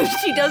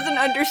 She doesn't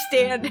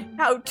understand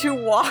how to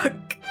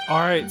walk.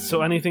 Alright,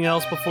 so anything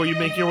else before you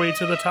make your way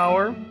to the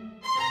tower?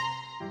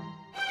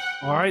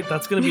 Alright,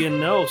 that's gonna be a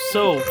no.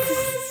 So,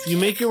 you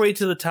make your way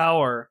to the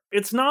tower.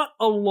 It's not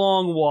a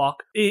long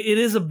walk. It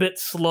is a bit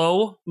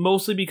slow,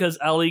 mostly because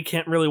Ellie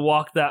can't really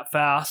walk that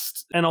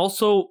fast. And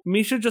also,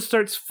 Misha just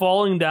starts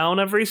falling down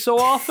every so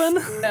often.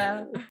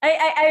 Yeah.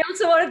 I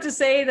also wanted to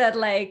say that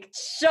like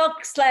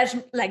Shock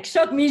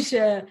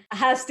Misha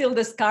has still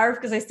the scarf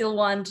because I still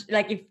want,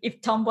 like,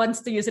 if Tom wants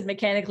to use it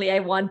mechanically, I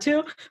want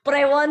to, but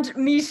I want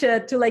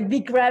Misha to like be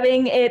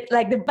grabbing it,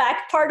 like the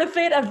back part of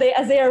it as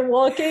they are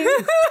walking.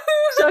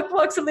 Shock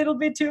walks a little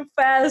bit too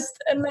fast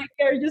and like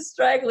they're just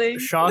struggling.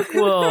 Shock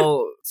will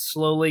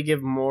slowly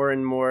give more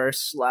and more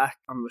slack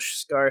on the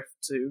scarf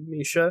to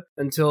Misha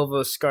until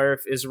the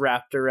scarf is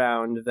wrapped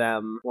around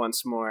them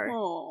once more.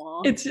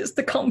 Aww. It's just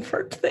a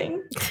comfort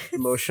thing.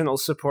 Emotional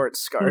support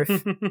scarf.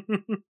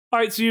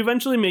 Alright, so you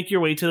eventually make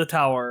your way to the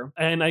tower.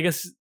 And I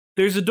guess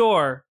there's a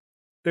door.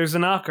 There's a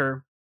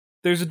knocker.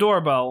 There's a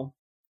doorbell.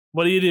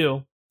 What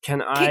do?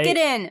 Can I Kick it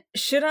in.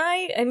 Should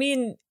I? I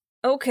mean,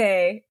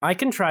 okay. I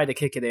can try to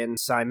kick it in,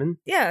 Simon.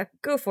 Yeah,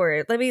 go for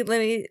it. Let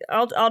me.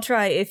 I'll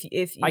try if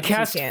I you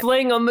cast can't.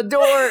 Fling on the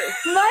door.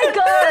 My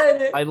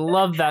god! I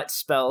love that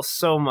spell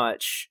so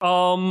much.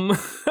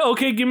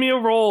 Okay, give me a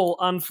roll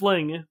on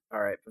Fling.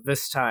 All right, but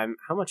this time,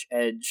 how much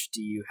edge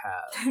do you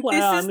have?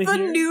 This is the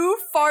new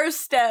far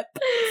step.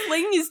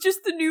 Fling is just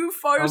the new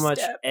far How much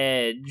step.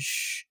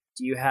 edge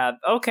do you have?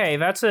 Okay,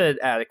 that's an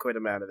adequate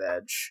amount of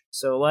edge.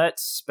 So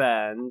let's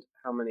spend,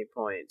 how many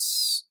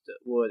points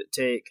would it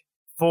take?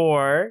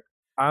 4.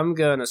 I'm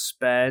gonna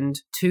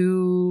spend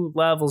 2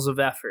 levels of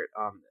effort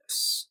on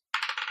this.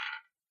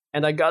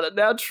 And I got a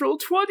natural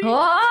 20.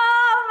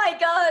 Oh my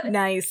god!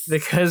 Nice.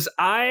 Because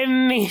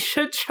I'm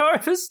Misha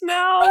Jarvis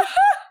now.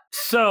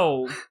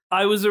 So,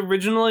 I was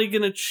originally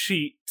gonna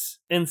cheat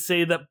and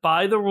say that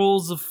by the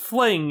rules of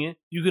Fling,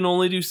 you can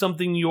only do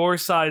something your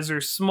size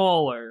or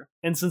smaller.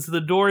 And since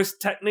the door is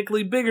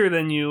technically bigger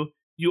than you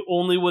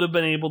only would have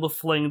been able to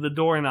fling the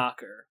door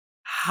knocker.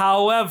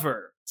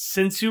 However,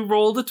 since you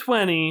rolled a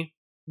 20,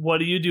 what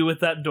do you do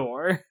with that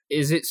door?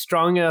 Is it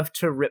strong enough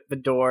to rip the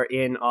door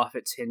in off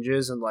its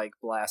hinges and like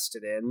blast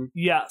it in?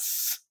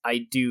 Yes.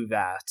 I do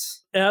that.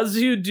 As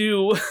you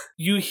do,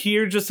 you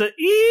hear just a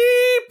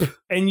eep,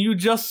 and you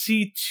just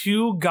see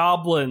 2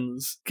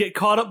 goblins get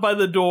caught up by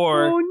the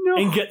door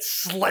and get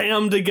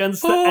slammed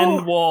against the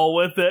end wall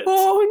with it.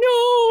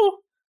 Oh no!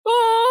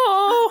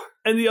 Oh!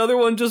 And the other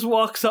one just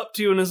walks up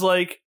to you and is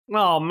like,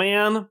 "Oh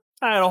man,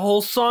 I had a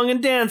whole song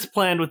and dance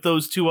planned with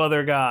those 2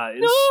 other guys."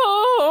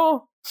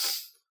 No!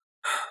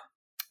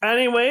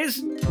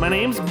 Anyways, my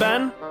name's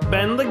Ben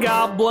the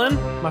Goblin.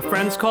 My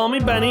friends call me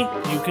Benny.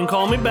 You can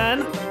call me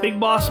Ben. Big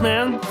Boss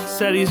Man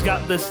said he's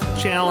got this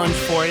challenge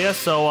for you,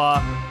 so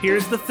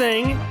here's the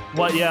thing.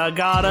 What you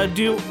gotta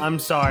do. I'm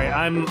sorry,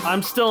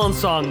 I'm still in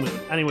song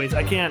mood. Anyways,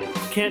 I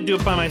can't do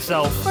it by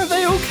myself. Are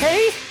they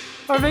okay?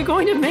 Are they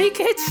going to make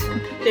it?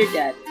 They're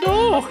dead.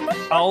 No!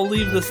 I'll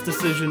leave this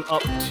decision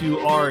up to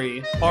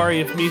Ari.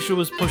 Ari, if Misha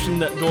was pushing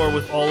that door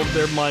with all of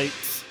their might,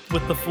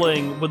 with the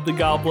fling, would the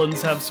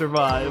goblins have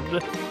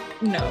survived?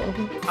 No.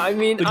 I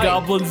mean, The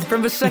goblins...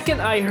 from the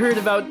second I heard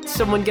about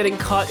someone getting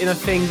caught in a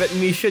thing that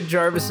Misha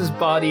Jarvis's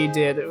body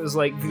did, it was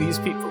like, these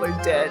people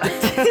are dead.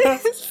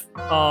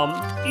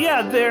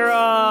 Yeah, they're,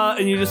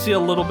 and you just see a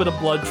little bit of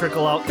blood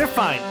trickle out. They're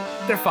fine.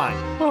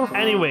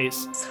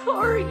 Anyways,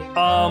 Sorry.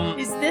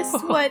 Is this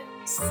what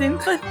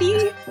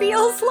sympathy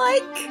feels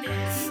like?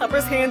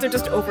 Hopper's hands are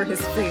just over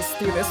his face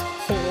through this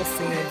whole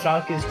scene.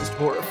 Jock is just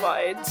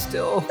horrified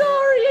still.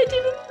 Sorry, I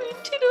didn't mean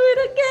to do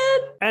it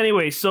again.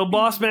 anyway, so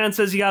Boss Man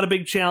says you got a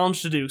big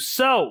challenge to do.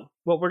 So,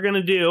 what we're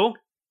gonna do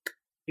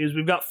is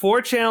we've got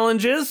 4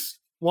 challenges,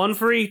 1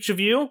 for each of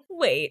you.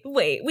 Wait,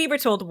 we were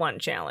told 1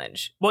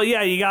 challenge. Well,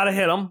 yeah, you gotta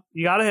hit them.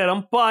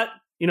 But,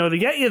 to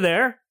get you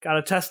there,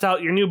 gotta test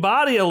out your new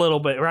body a little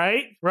bit,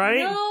 right?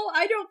 No,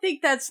 I don't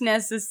think that's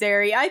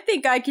necessary. I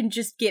think I can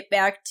just get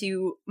back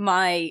to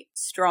my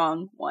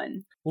strong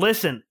one.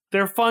 Listen,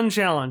 they're fun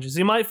challenges.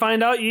 You might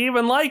find out you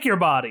even like your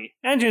body.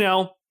 And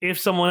if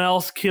someone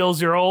else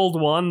kills your old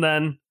one,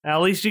 then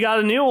at least you got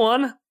a new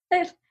one.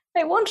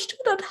 I won't do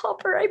that,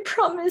 Hopper, I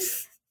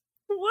promise.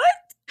 What?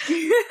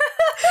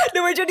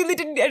 No, I genuinely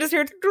didn't. I just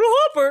heard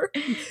Hopper.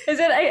 I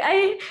said,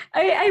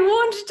 I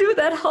won't do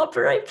that,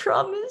 Hopper, I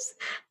promise.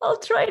 I'll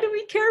try to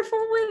be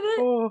careful with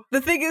it.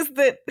 The thing is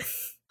that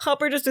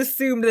Hopper just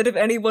assumed that if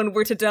anyone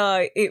were to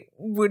die, it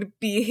would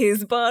be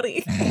his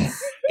body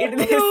in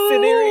this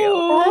scenario.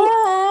 Oh.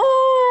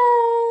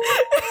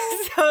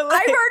 So, like,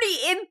 I've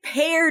already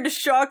impaired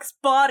Shock's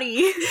body.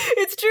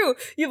 It's true.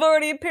 You've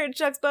already impaired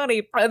Chuck's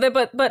body.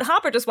 But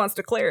Hopper just wants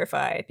to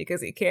clarify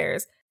because he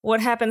cares. What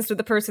happens to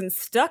the person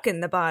stuck in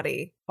the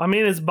body? I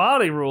mean, it's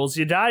body rules.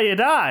 You die, you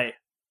die.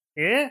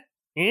 Yeah?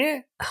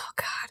 Yeah? Oh,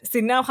 God.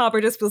 See, now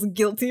Hopper just feels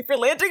guilty for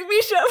landing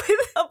Misha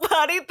with a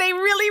body they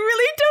really,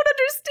 really don't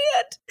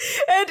understand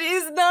and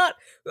is not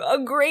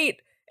a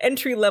great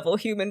entry-level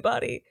human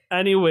body.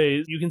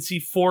 Anyways, you can see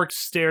 4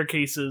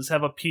 staircases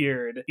have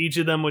appeared, each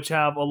of them which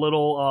have a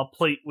little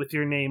plate with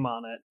your name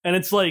on it. And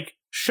it's like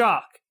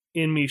Shock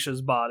in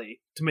Misha's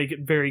body, to make it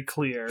very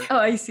clear. Oh,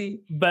 I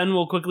see. Ben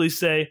will quickly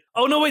say,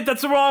 oh, no, wait,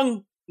 that's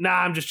wrong.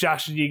 Nah, I'm just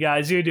joshing you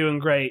guys. You're doing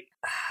great.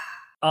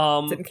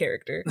 It's in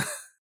character.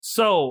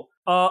 So,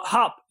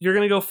 Hop, you're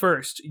going to go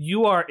first.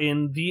 You are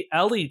in the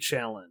Ellie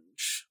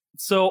challenge.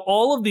 So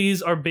all of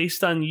these are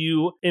based on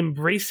you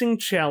embracing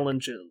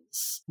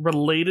challenges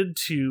related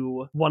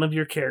to one of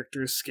your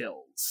character's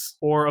skills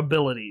or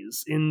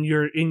abilities in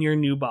your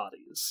new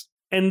bodies.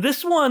 And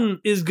this one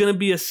is going to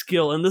be a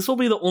skill, and this will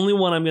be the only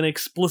one I'm going to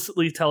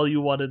explicitly tell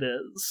you what it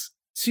is.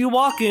 So you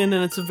walk in,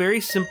 and it's a very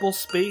simple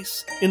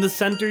space. In the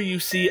center, you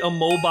see a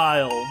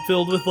mobile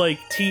filled with, like,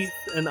 teeth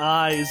and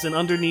eyes, and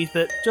underneath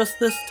it, just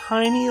this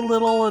tiny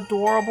little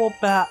adorable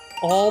bat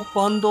all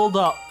bundled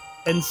up.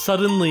 And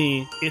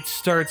suddenly, it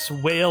starts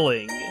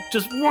wailing.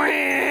 Just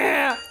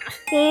wah!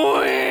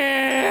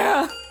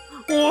 Wah!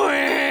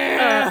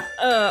 Wah!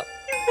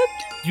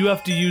 You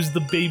have to use the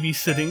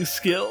babysitting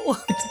skill.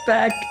 It's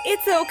back.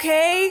 It's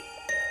okay.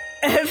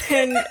 And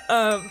then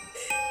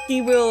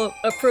he will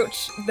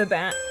approach the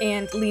bat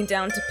and lean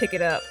down to pick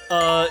it up.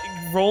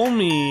 Roll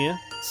me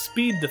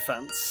speed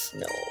defense.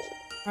 No.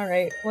 All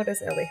right. What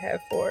does Ellie have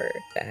for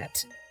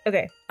that?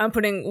 Okay. I'm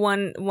putting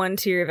one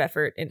tier of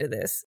effort into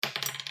this.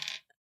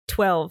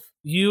 12.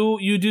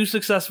 You do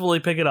successfully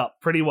pick it up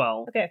pretty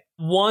well. Okay.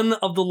 One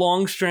of the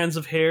long strands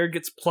of hair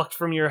gets plucked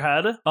from your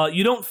head.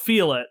 You don't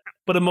feel it,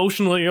 but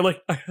emotionally you're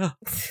like,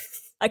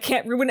 I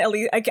can't ruin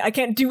Ellie. I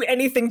can't do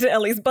anything to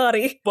Ellie's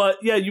body. But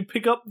yeah, you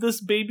pick up this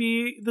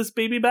baby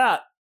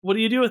bat. What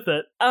do you do with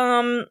it?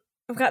 I've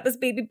got this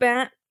baby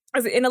bat.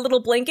 Is it in a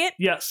little blanket?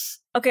 Yes.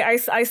 Okay,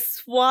 I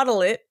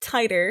swaddle it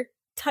tighter.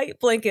 Tight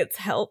blankets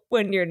help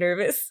when you're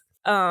nervous.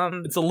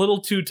 It's a little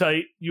too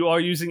tight. You are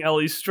using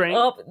Ellie's strength.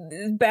 Oh,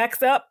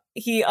 backs up.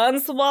 He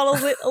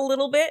unswaddles it a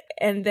little bit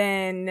and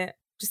then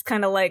just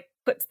kind of like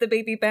puts the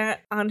baby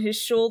bat on his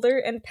shoulder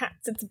and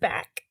pats its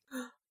back.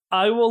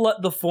 I will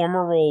let the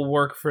former roll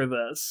work for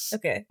this.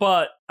 Okay.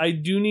 But I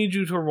do need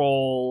you to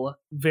roll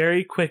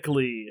very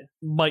quickly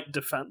might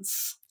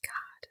defense.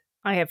 God.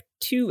 I have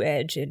 2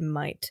 edge in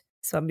might,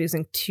 so I'm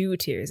using 2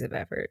 tiers of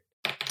effort.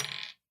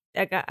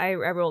 I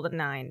rolled a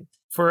 9.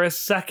 For a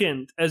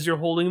second, as you're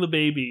holding the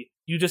baby,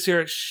 you just hear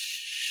a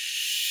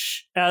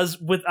shh, as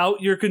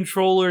without your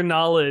controller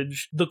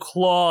knowledge, the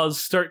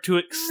claws start to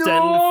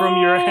extend from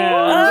your hand.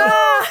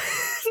 Ah!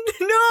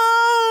 No!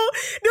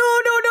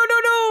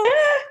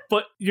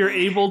 But you're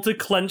able to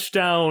clench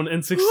down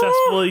and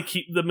successfully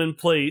keep them in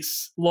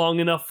place long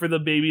enough for the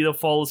baby to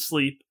fall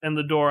asleep and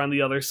the door on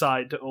the other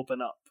side to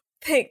open up.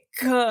 Thank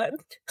God.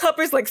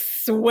 Hopper's like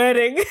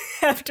sweating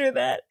after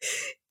that.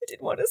 I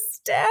didn't want to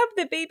stab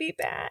the baby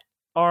bat.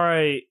 All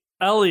right,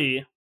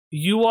 Ellie,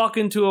 you walk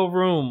into a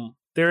room.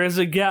 There is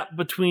a gap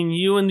between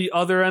you and the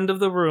other end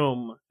of the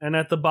room, and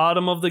at the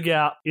bottom of the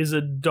gap is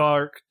a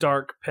dark,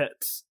 dark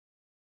pit.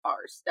 Far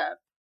step.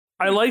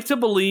 I like to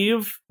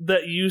believe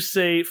that you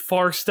say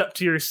far step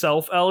to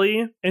yourself,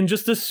 Ellie, and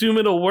just assume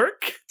it'll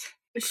work.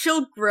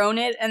 She'll groan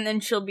it, and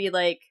then she'll be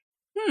like,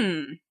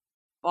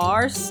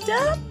 far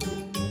step?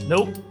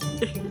 Nope.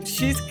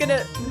 She's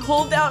gonna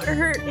hold out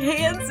her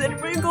hands and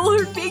wiggle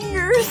her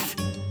fingers.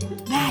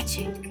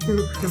 Magic.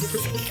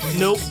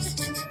 Nope.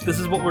 This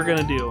is what we're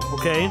gonna do,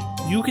 okay?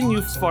 You can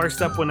use far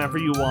step whenever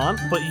you want,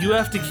 but you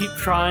have to keep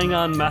trying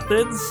on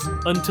methods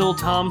until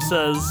Tom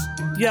says,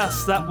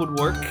 yes, that would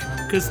work,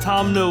 because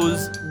Tom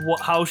knows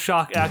how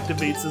Shock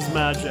activates his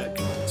magic.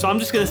 So I'm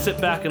just gonna sit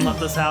back and let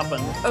this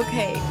happen.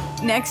 Okay,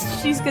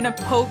 next she's gonna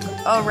poke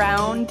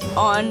around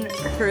on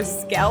her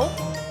scalp,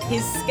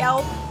 his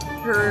scalp,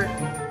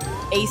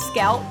 a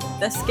scalp,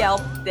 the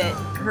scalp that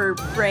her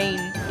brain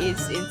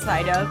is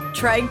inside of,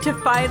 trying to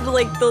find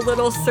like the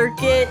little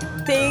circuit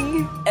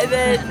thing, and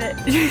then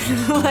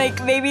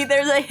like maybe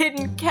there's a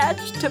hidden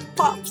catch to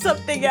pop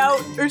something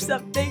out or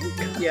something.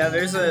 Yeah,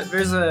 there's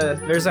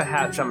a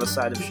hatch on the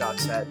side of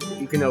Shock's head.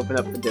 You can open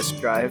up the disk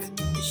drive.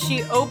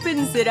 She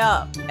opens it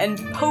up and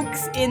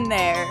pokes in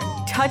there,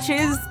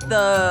 touches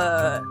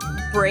the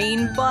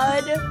brain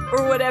bud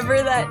or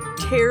whatever that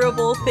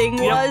terrible thing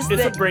was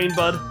it's that a brain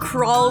bud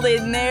crawled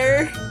in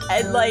there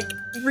and like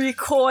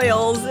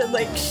recoils and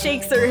like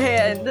shakes her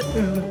hand.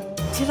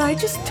 Did I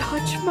just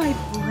touch my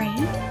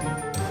brain?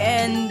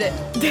 And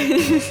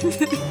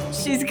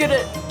she's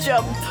gonna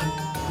jump,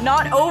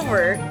 not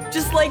over,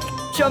 just like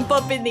jump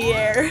up in the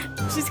air.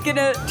 She's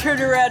gonna turn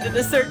around in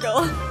a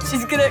circle.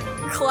 She's gonna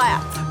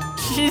clap.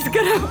 She's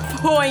gonna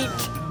point.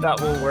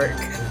 That will work.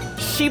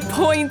 She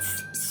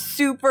points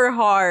super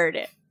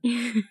hard.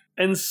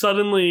 and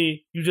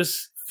suddenly you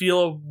just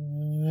feel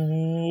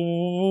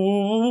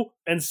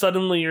and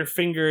suddenly your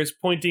finger is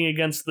pointing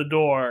against the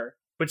door,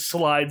 which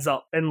slides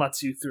up and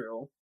lets you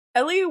through.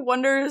 Ellie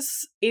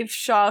wonders if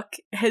Shock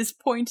has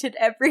pointed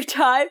every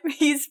time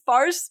he's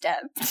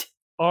far-stepped.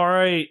 All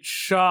right,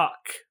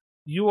 Shock,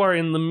 you are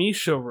in the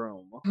Misha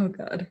room. Oh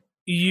god.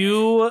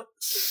 You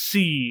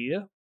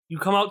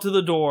come out to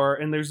the door,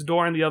 and there's a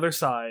door on the other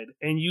side,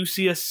 and you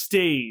see a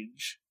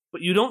stage,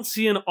 but you don't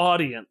see an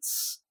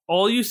audience.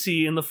 All you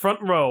see in the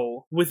front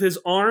row, with his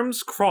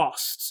arms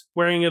crossed,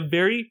 wearing a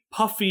very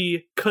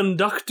puffy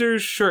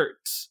conductor's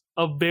shirt,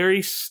 a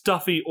very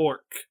stuffy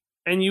orc.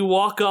 And you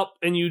walk up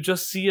and you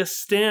just see a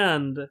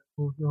stand.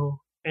 Oh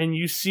no. And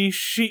you see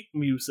sheet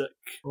music.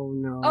 Oh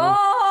no.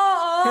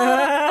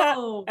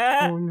 Oh!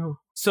 Oh no.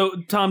 So,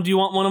 Tom, do you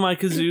want one of my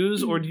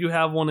kazoos, or do you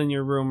have one in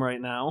your room right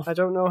now? I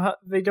don't know how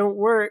they don't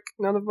work.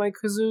 None of my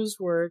kazoos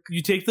work.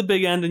 You take the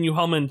big end and you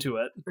hum into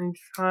it. I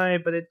try,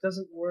 but it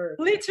doesn't work.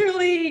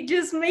 Literally,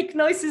 just make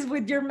noises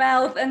with your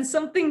mouth and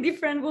something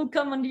different will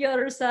come on the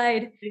other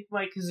side. I think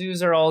my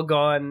kazoos are all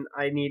gone.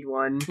 I need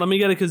one. Let me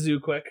get a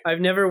kazoo quick. I've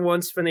never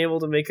once been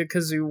able to make a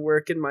kazoo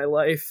work in my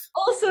life.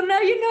 Also, now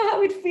you know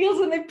how it feels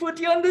when they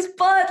put you on the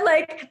spot.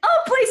 Like,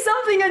 I'll play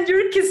something on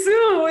your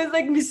kazoo. It's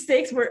like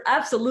mistakes were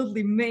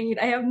absolutely made.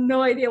 I have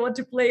no idea what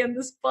to play on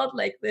the spot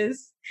like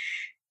this.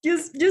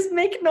 Just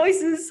make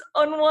noises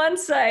on one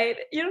side.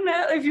 You don't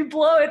know if you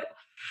blow it,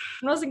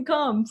 nothing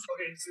comes.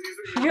 Okay, so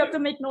You have to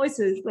make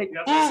noises like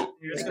you're just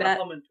like gonna that.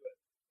 hum into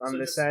it. On So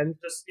this just- end.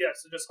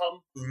 So just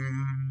hum.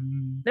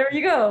 There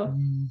you go.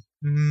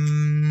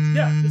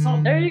 Yeah, just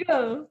hum. There you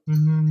go.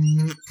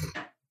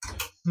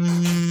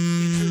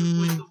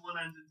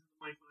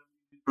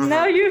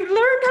 Now you've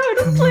learned how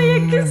to play a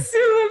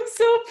kazoo. I'm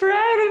so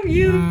proud of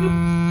you.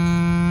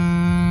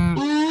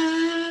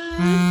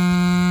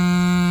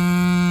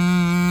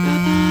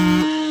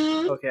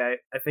 Okay,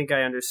 I think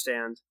I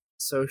understand.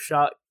 So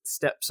Shock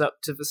steps up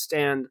to the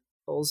stand,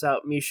 pulls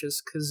out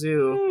Misha's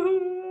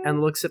kazoo,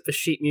 and looks at the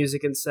sheet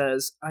music and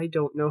says, I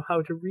don't know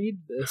how to read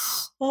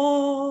this.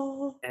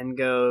 Oh. And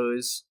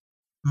goes,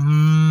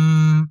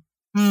 I'm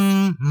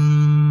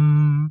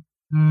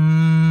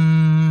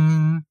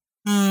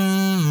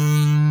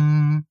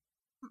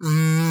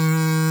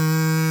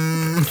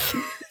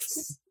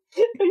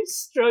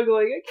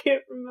struggling. I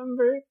can't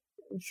remember.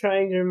 I'm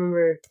trying to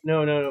remember.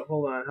 No.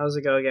 Hold on. How's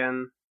it go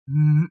again?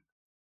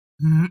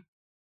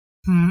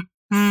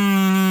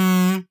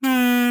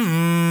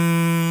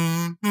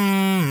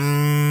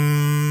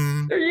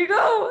 There you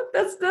go.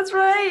 That's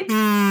right.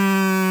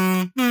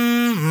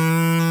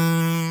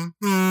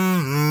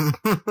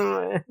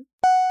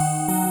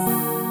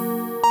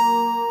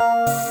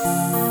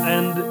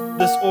 And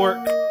this orc,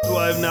 who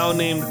I've now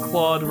named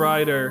Claude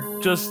Ryder,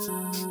 just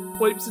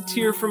wipes a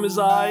tear from his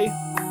eye.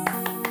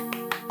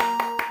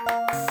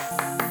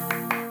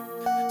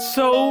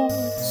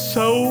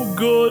 So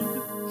good.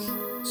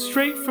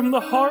 Straight from the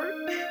heart.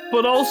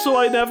 But also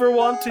I never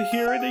want to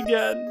hear it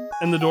again.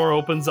 And the door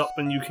opens up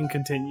and you can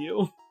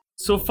continue.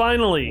 So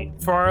finally,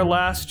 for our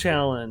last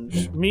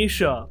challenge,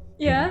 Misha,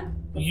 Yeah.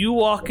 you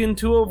walk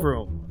into a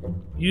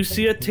room. You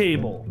see a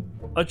table,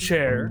 a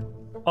chair,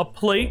 a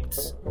plate,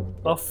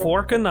 a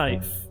fork, a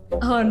knife,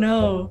 Oh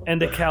no.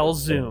 and a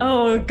calzoon.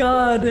 Oh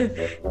god.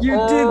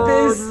 You did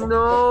this.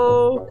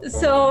 No.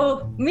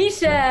 So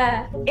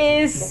Misha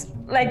is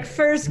like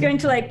first going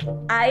to like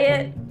eye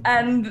it,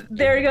 and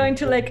they're going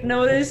to like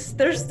notice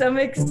their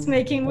stomachs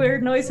making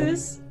weird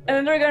noises. And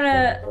then they're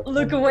gonna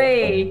look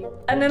away,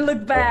 and then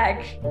look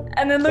back,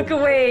 and then look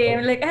away,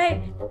 and be like,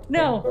 I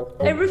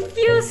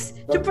refuse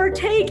to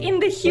partake in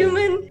the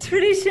human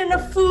tradition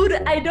of food.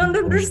 I don't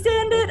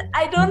understand it.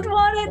 I don't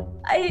want it.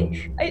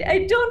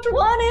 I don't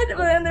want it.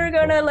 But then they're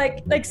gonna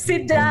like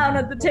sit down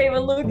at the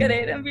table, look at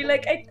it, and be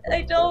like,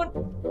 I don't,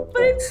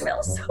 but it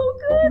smells so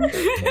good.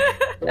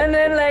 And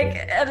then like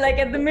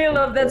at the middle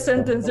of that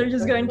sentence, they're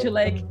just going to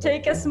like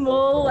take a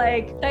small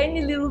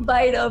tiny little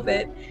bite of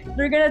it.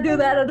 They're gonna do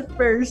that at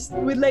first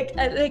with like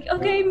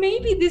okay,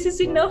 maybe this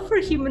is enough for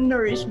human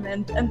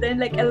nourishment, and then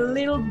like a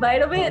little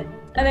bite of it,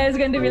 and then it's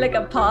going to be like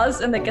a pause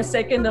and like a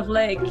second of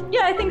like,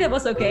 yeah, I think that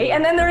was okay,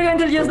 and then they're going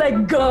to just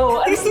like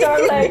go and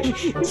start like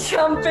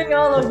chomping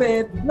all of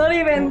it. Not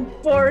even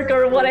pork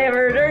or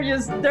whatever. They're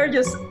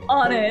just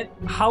on it.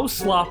 How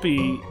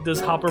sloppy does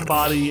Hopper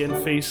body and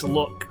face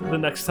look the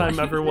next time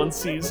everyone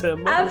sees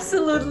him?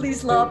 Absolutely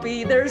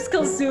sloppy. There's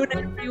calzoon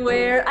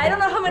everywhere. I don't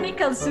know how many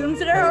calzoons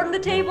there are on the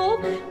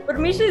table, but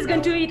Misha is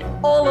going to eat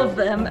all of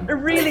them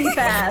really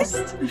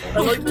fast. I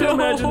like to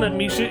imagine that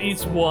Misha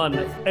eats one,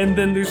 and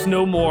then there's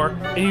no more,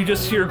 and you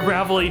just hear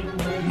gravelly,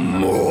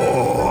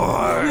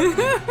 more,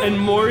 and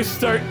more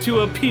start to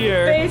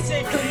appear.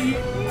 Basically,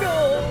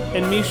 no.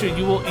 And Misha,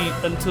 you will eat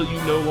until you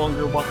no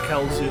longer want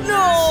calzones.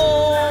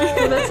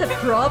 Oh, that's a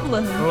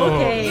problem.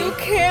 Okay. You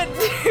can't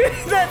do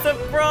that's a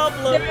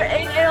problem.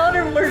 In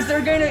other words,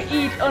 they're going to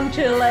eat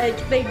until like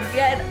they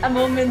get a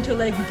moment to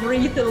like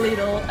breathe a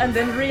little and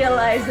then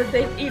realize that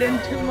they've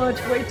eaten too much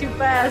way too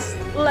fast.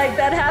 Like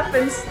that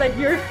happens, like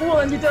you're full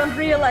and you don't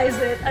realize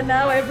it, and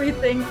now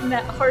everything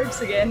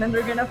hurts again and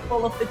they're going to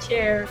fall off the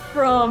chair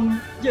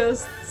from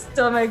just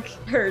stomach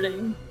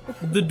hurting.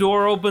 The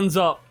door opens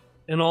up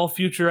and all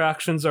future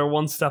actions are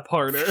one step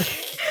harder.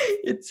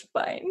 It's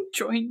fine.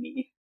 Join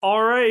me.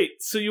 All right,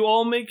 so you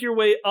all make your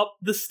way up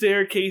the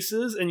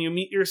staircases and you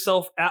meet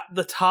yourself at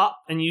the top,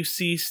 and you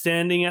see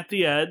standing at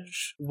the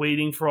edge,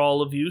 waiting for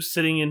all of you,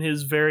 sitting in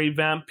his very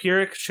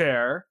vampiric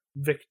chair,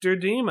 Victor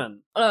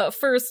Demon.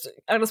 First,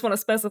 I just want to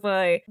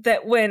specify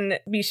that when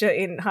Misha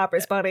in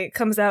Hopper's body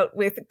comes out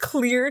with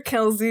clear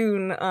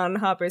calzone on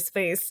Hopper's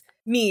face,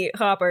 me,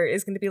 Hopper,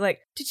 is going to be like,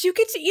 "Did you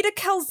get to eat a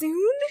calzone?"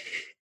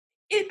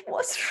 It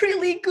was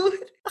really good.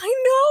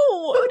 I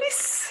know! Food is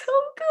so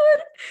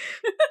good.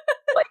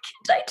 Why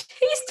can't I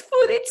taste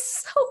food?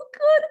 It's so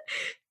good.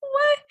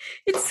 Why?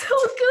 It's so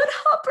good,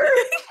 Hopper.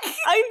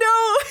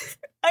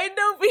 I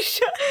know,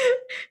 Misha.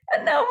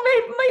 And now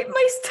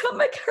my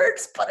stomach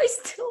hurts, but I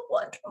still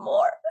want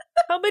more.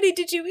 How many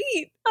did you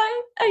eat?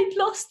 I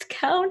lost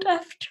count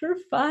after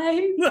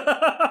 5.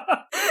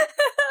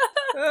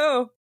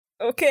 Oh,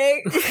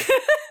 okay.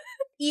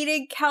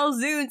 Eating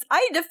calzones. I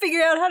need to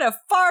figure out how to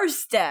far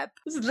step.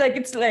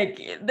 It's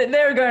like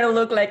they're going to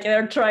look like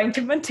they're trying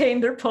to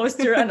maintain their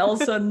posture and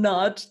also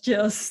not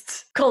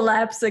just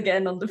collapse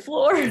again on the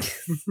floor.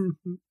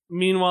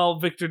 Meanwhile,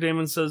 Victor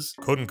Damon says,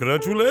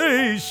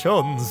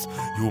 Congratulations!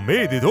 You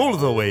made it all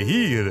the way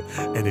here,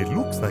 and it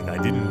looks like I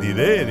didn't need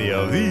any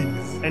of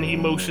these. and he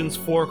motions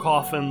 4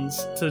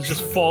 coffins to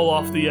just fall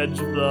off the edge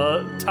of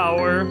the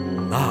tower.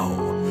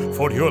 Now,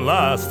 for your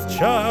last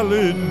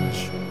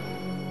challenge.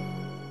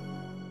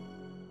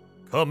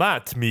 Come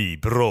at me,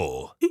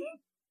 bro.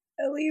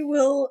 Ellie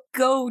will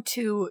go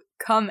to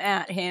come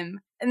at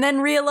him and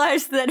then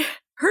realize that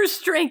her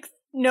strength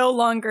no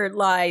longer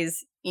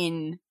lies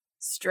in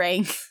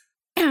strength.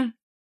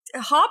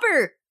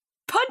 Hopper,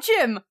 punch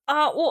him!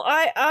 Well,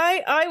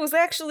 I was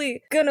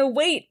actually gonna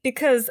wait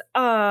because,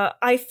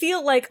 I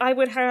feel like I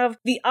would have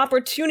the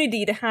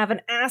opportunity to have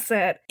an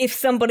asset if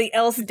somebody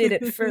else did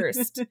it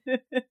first.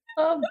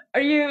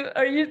 Are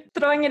you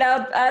throwing it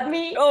out at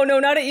me? Oh, no,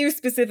 not at you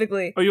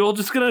specifically. Are you all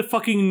just gonna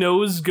fucking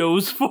nose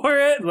goes for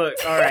it? Look,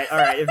 all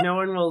right. If no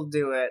one will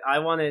do it, I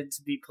wanted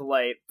to be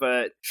polite,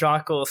 but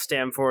Jacques will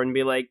stand forward and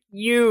be like,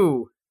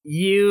 You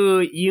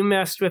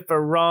messed with the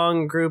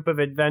wrong group of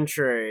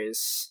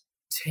adventurers.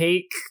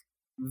 Take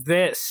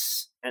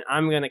this, and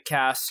I'm gonna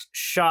cast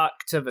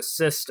Shock to the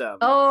system.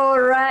 Oh,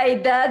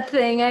 right, that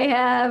thing I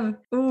have.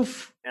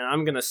 Oof. And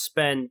I'm gonna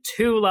spend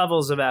 2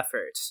 levels of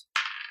effort.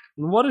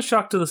 What does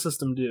Shock to the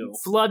System do?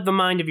 Flood the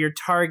mind of your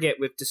target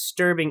with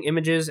disturbing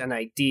images and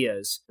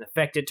ideas. An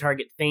affected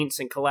target faints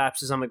and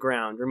collapses on the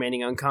ground,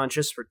 remaining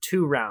unconscious for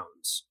 2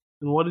 rounds.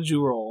 And what did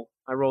you roll?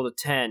 I rolled a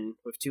 10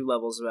 with 2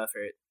 levels of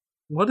effort.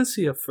 What is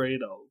he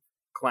afraid of?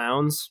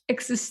 Clowns.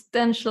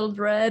 Existential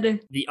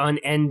dread. The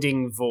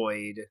unending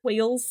void.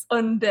 Whales.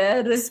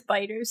 Undead.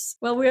 Spiders.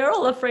 Well, we are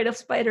all afraid of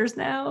spiders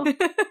now.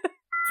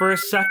 For a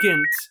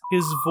second,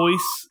 his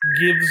voice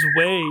gives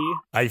way.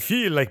 I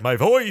feel like my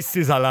voice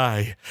is a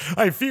lie.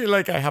 I feel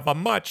like I have a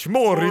much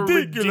more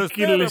ridiculous,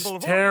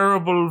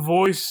 terrible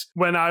voice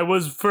when I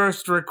was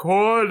first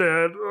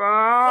recorded.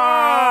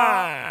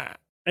 Ah!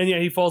 And yeah,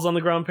 he falls on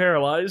the ground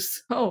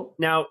paralyzed. Oh.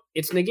 Now,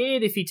 it's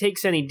negated if he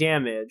takes any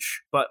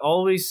damage, but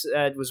all we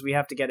said was we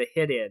have to get a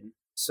hit in.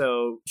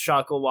 So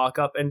Shock will walk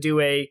up and do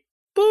a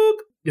boop,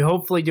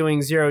 hopefully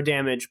doing 0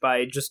 damage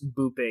by just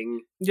booping.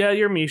 Yeah,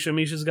 you're Misha.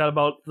 Misha's got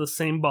about the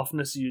same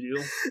buffness you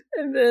do.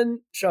 And then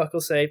Shock will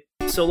say,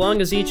 so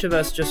long as each of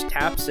us just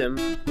taps him,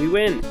 we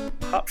win.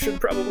 Hop should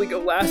probably go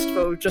last,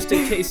 though, just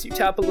in case you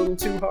tap a little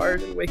too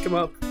hard and wake him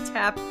up.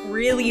 Tap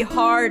really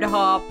hard,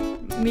 Hop.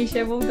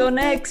 Misha will go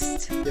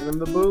next. Give him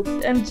the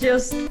boop. And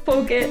just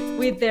poke it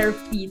with their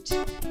feet.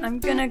 I'm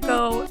gonna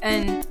go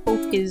and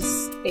poke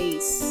his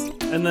face.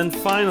 And then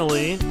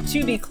finally,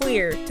 To be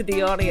clear to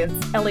the audience,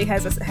 Ellie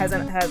has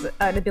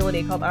an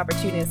ability called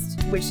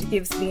Opportunist, which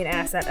gives me an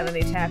asset on an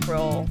attack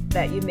roll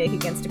that you make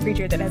against a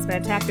creature that has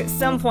been attacked at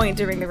some point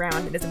during the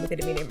round and isn't within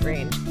immediate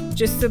range.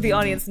 Just so the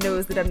audience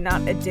knows that I'm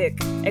not a dick,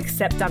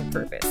 except on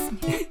purpose.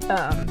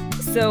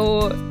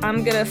 So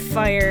I'm gonna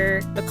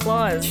fire the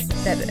claws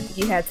that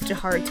he had such a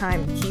hard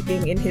time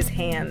keeping in his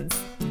hands.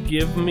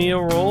 give me a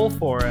roll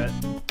for it.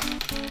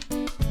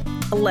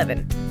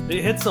 11.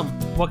 It hits him.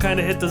 What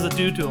kind of hit does it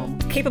do to him?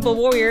 Capable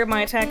warrior,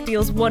 my attack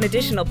deals 1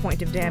 additional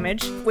point of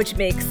damage, which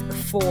makes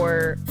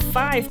for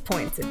 5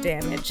 points of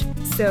damage.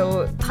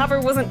 So Hopper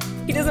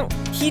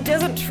he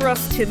doesn't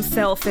trust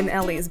himself in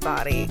Ellie's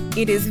body.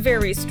 It is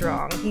very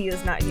strong. He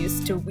is not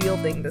used to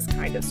wielding this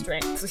kind of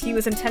strength. So he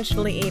was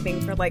intentionally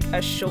aiming for like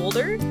a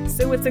shoulder,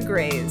 so it's a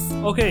graze.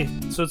 Okay,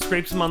 so it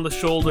scrapes him on the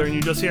shoulder and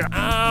you just hear,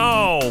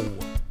 Ow!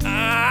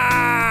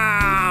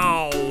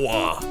 Ow!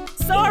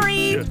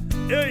 sorry.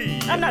 Hey,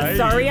 I'm not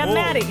sorry, I'm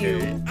mad at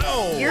you.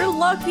 Oh. You're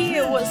lucky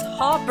it was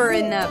Hopper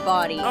in that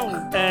body.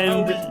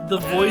 And the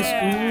voice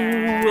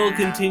will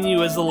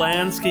continue as the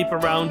landscape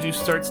around you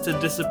starts to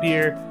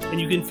disappear, and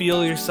you can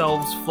feel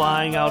yourselves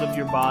flying out of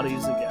your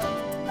bodies again.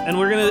 And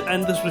we're gonna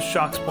end this with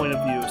Shock's point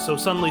of view. So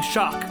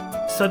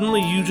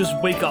suddenly you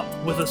just wake up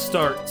with a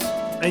start,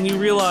 and you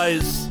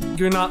realize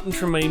you're not in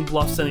Tremaine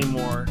Bluffs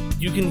anymore.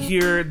 You can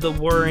hear the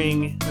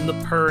whirring and the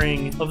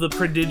purring of the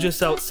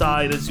Prodigious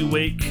outside as you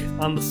wake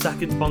on the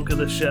second bunk of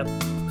the ship.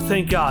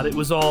 Thank God, it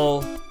was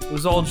all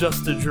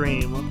just a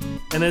dream.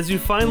 And as you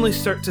finally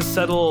start to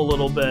settle a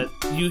little bit,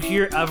 you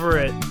hear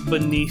Everett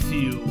beneath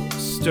you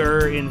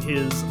stir in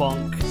his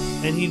bunk,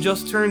 and he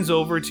just turns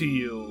over to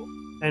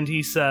you and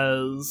he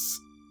says,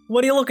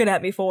 What are you looking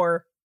at me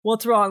for?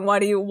 What's wrong? Why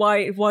do you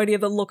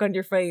have the look on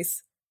your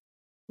face?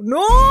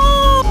 No!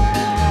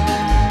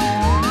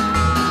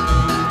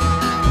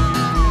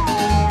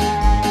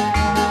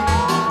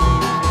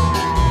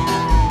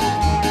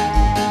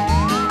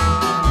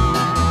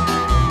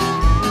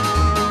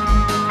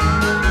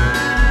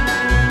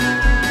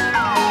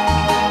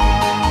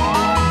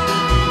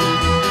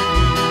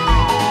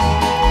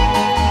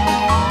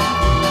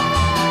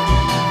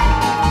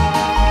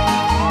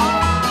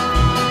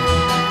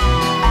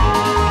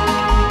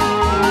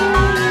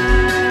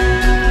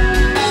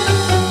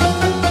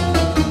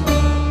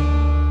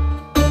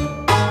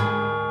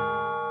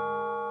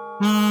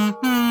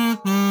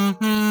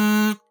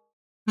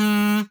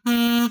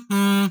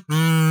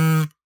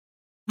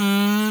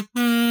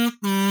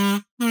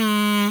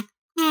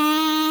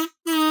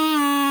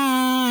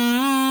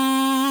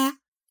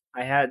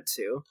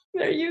 To.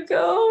 There you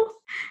go.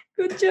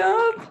 Good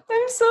job.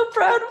 I'm so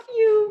proud of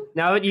you.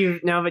 Now that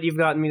you've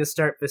gotten me to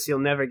start this, you'll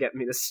never get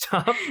me to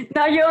stop.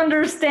 Now you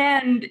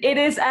understand. It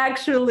is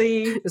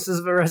actually... This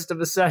is the rest of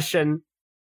the session.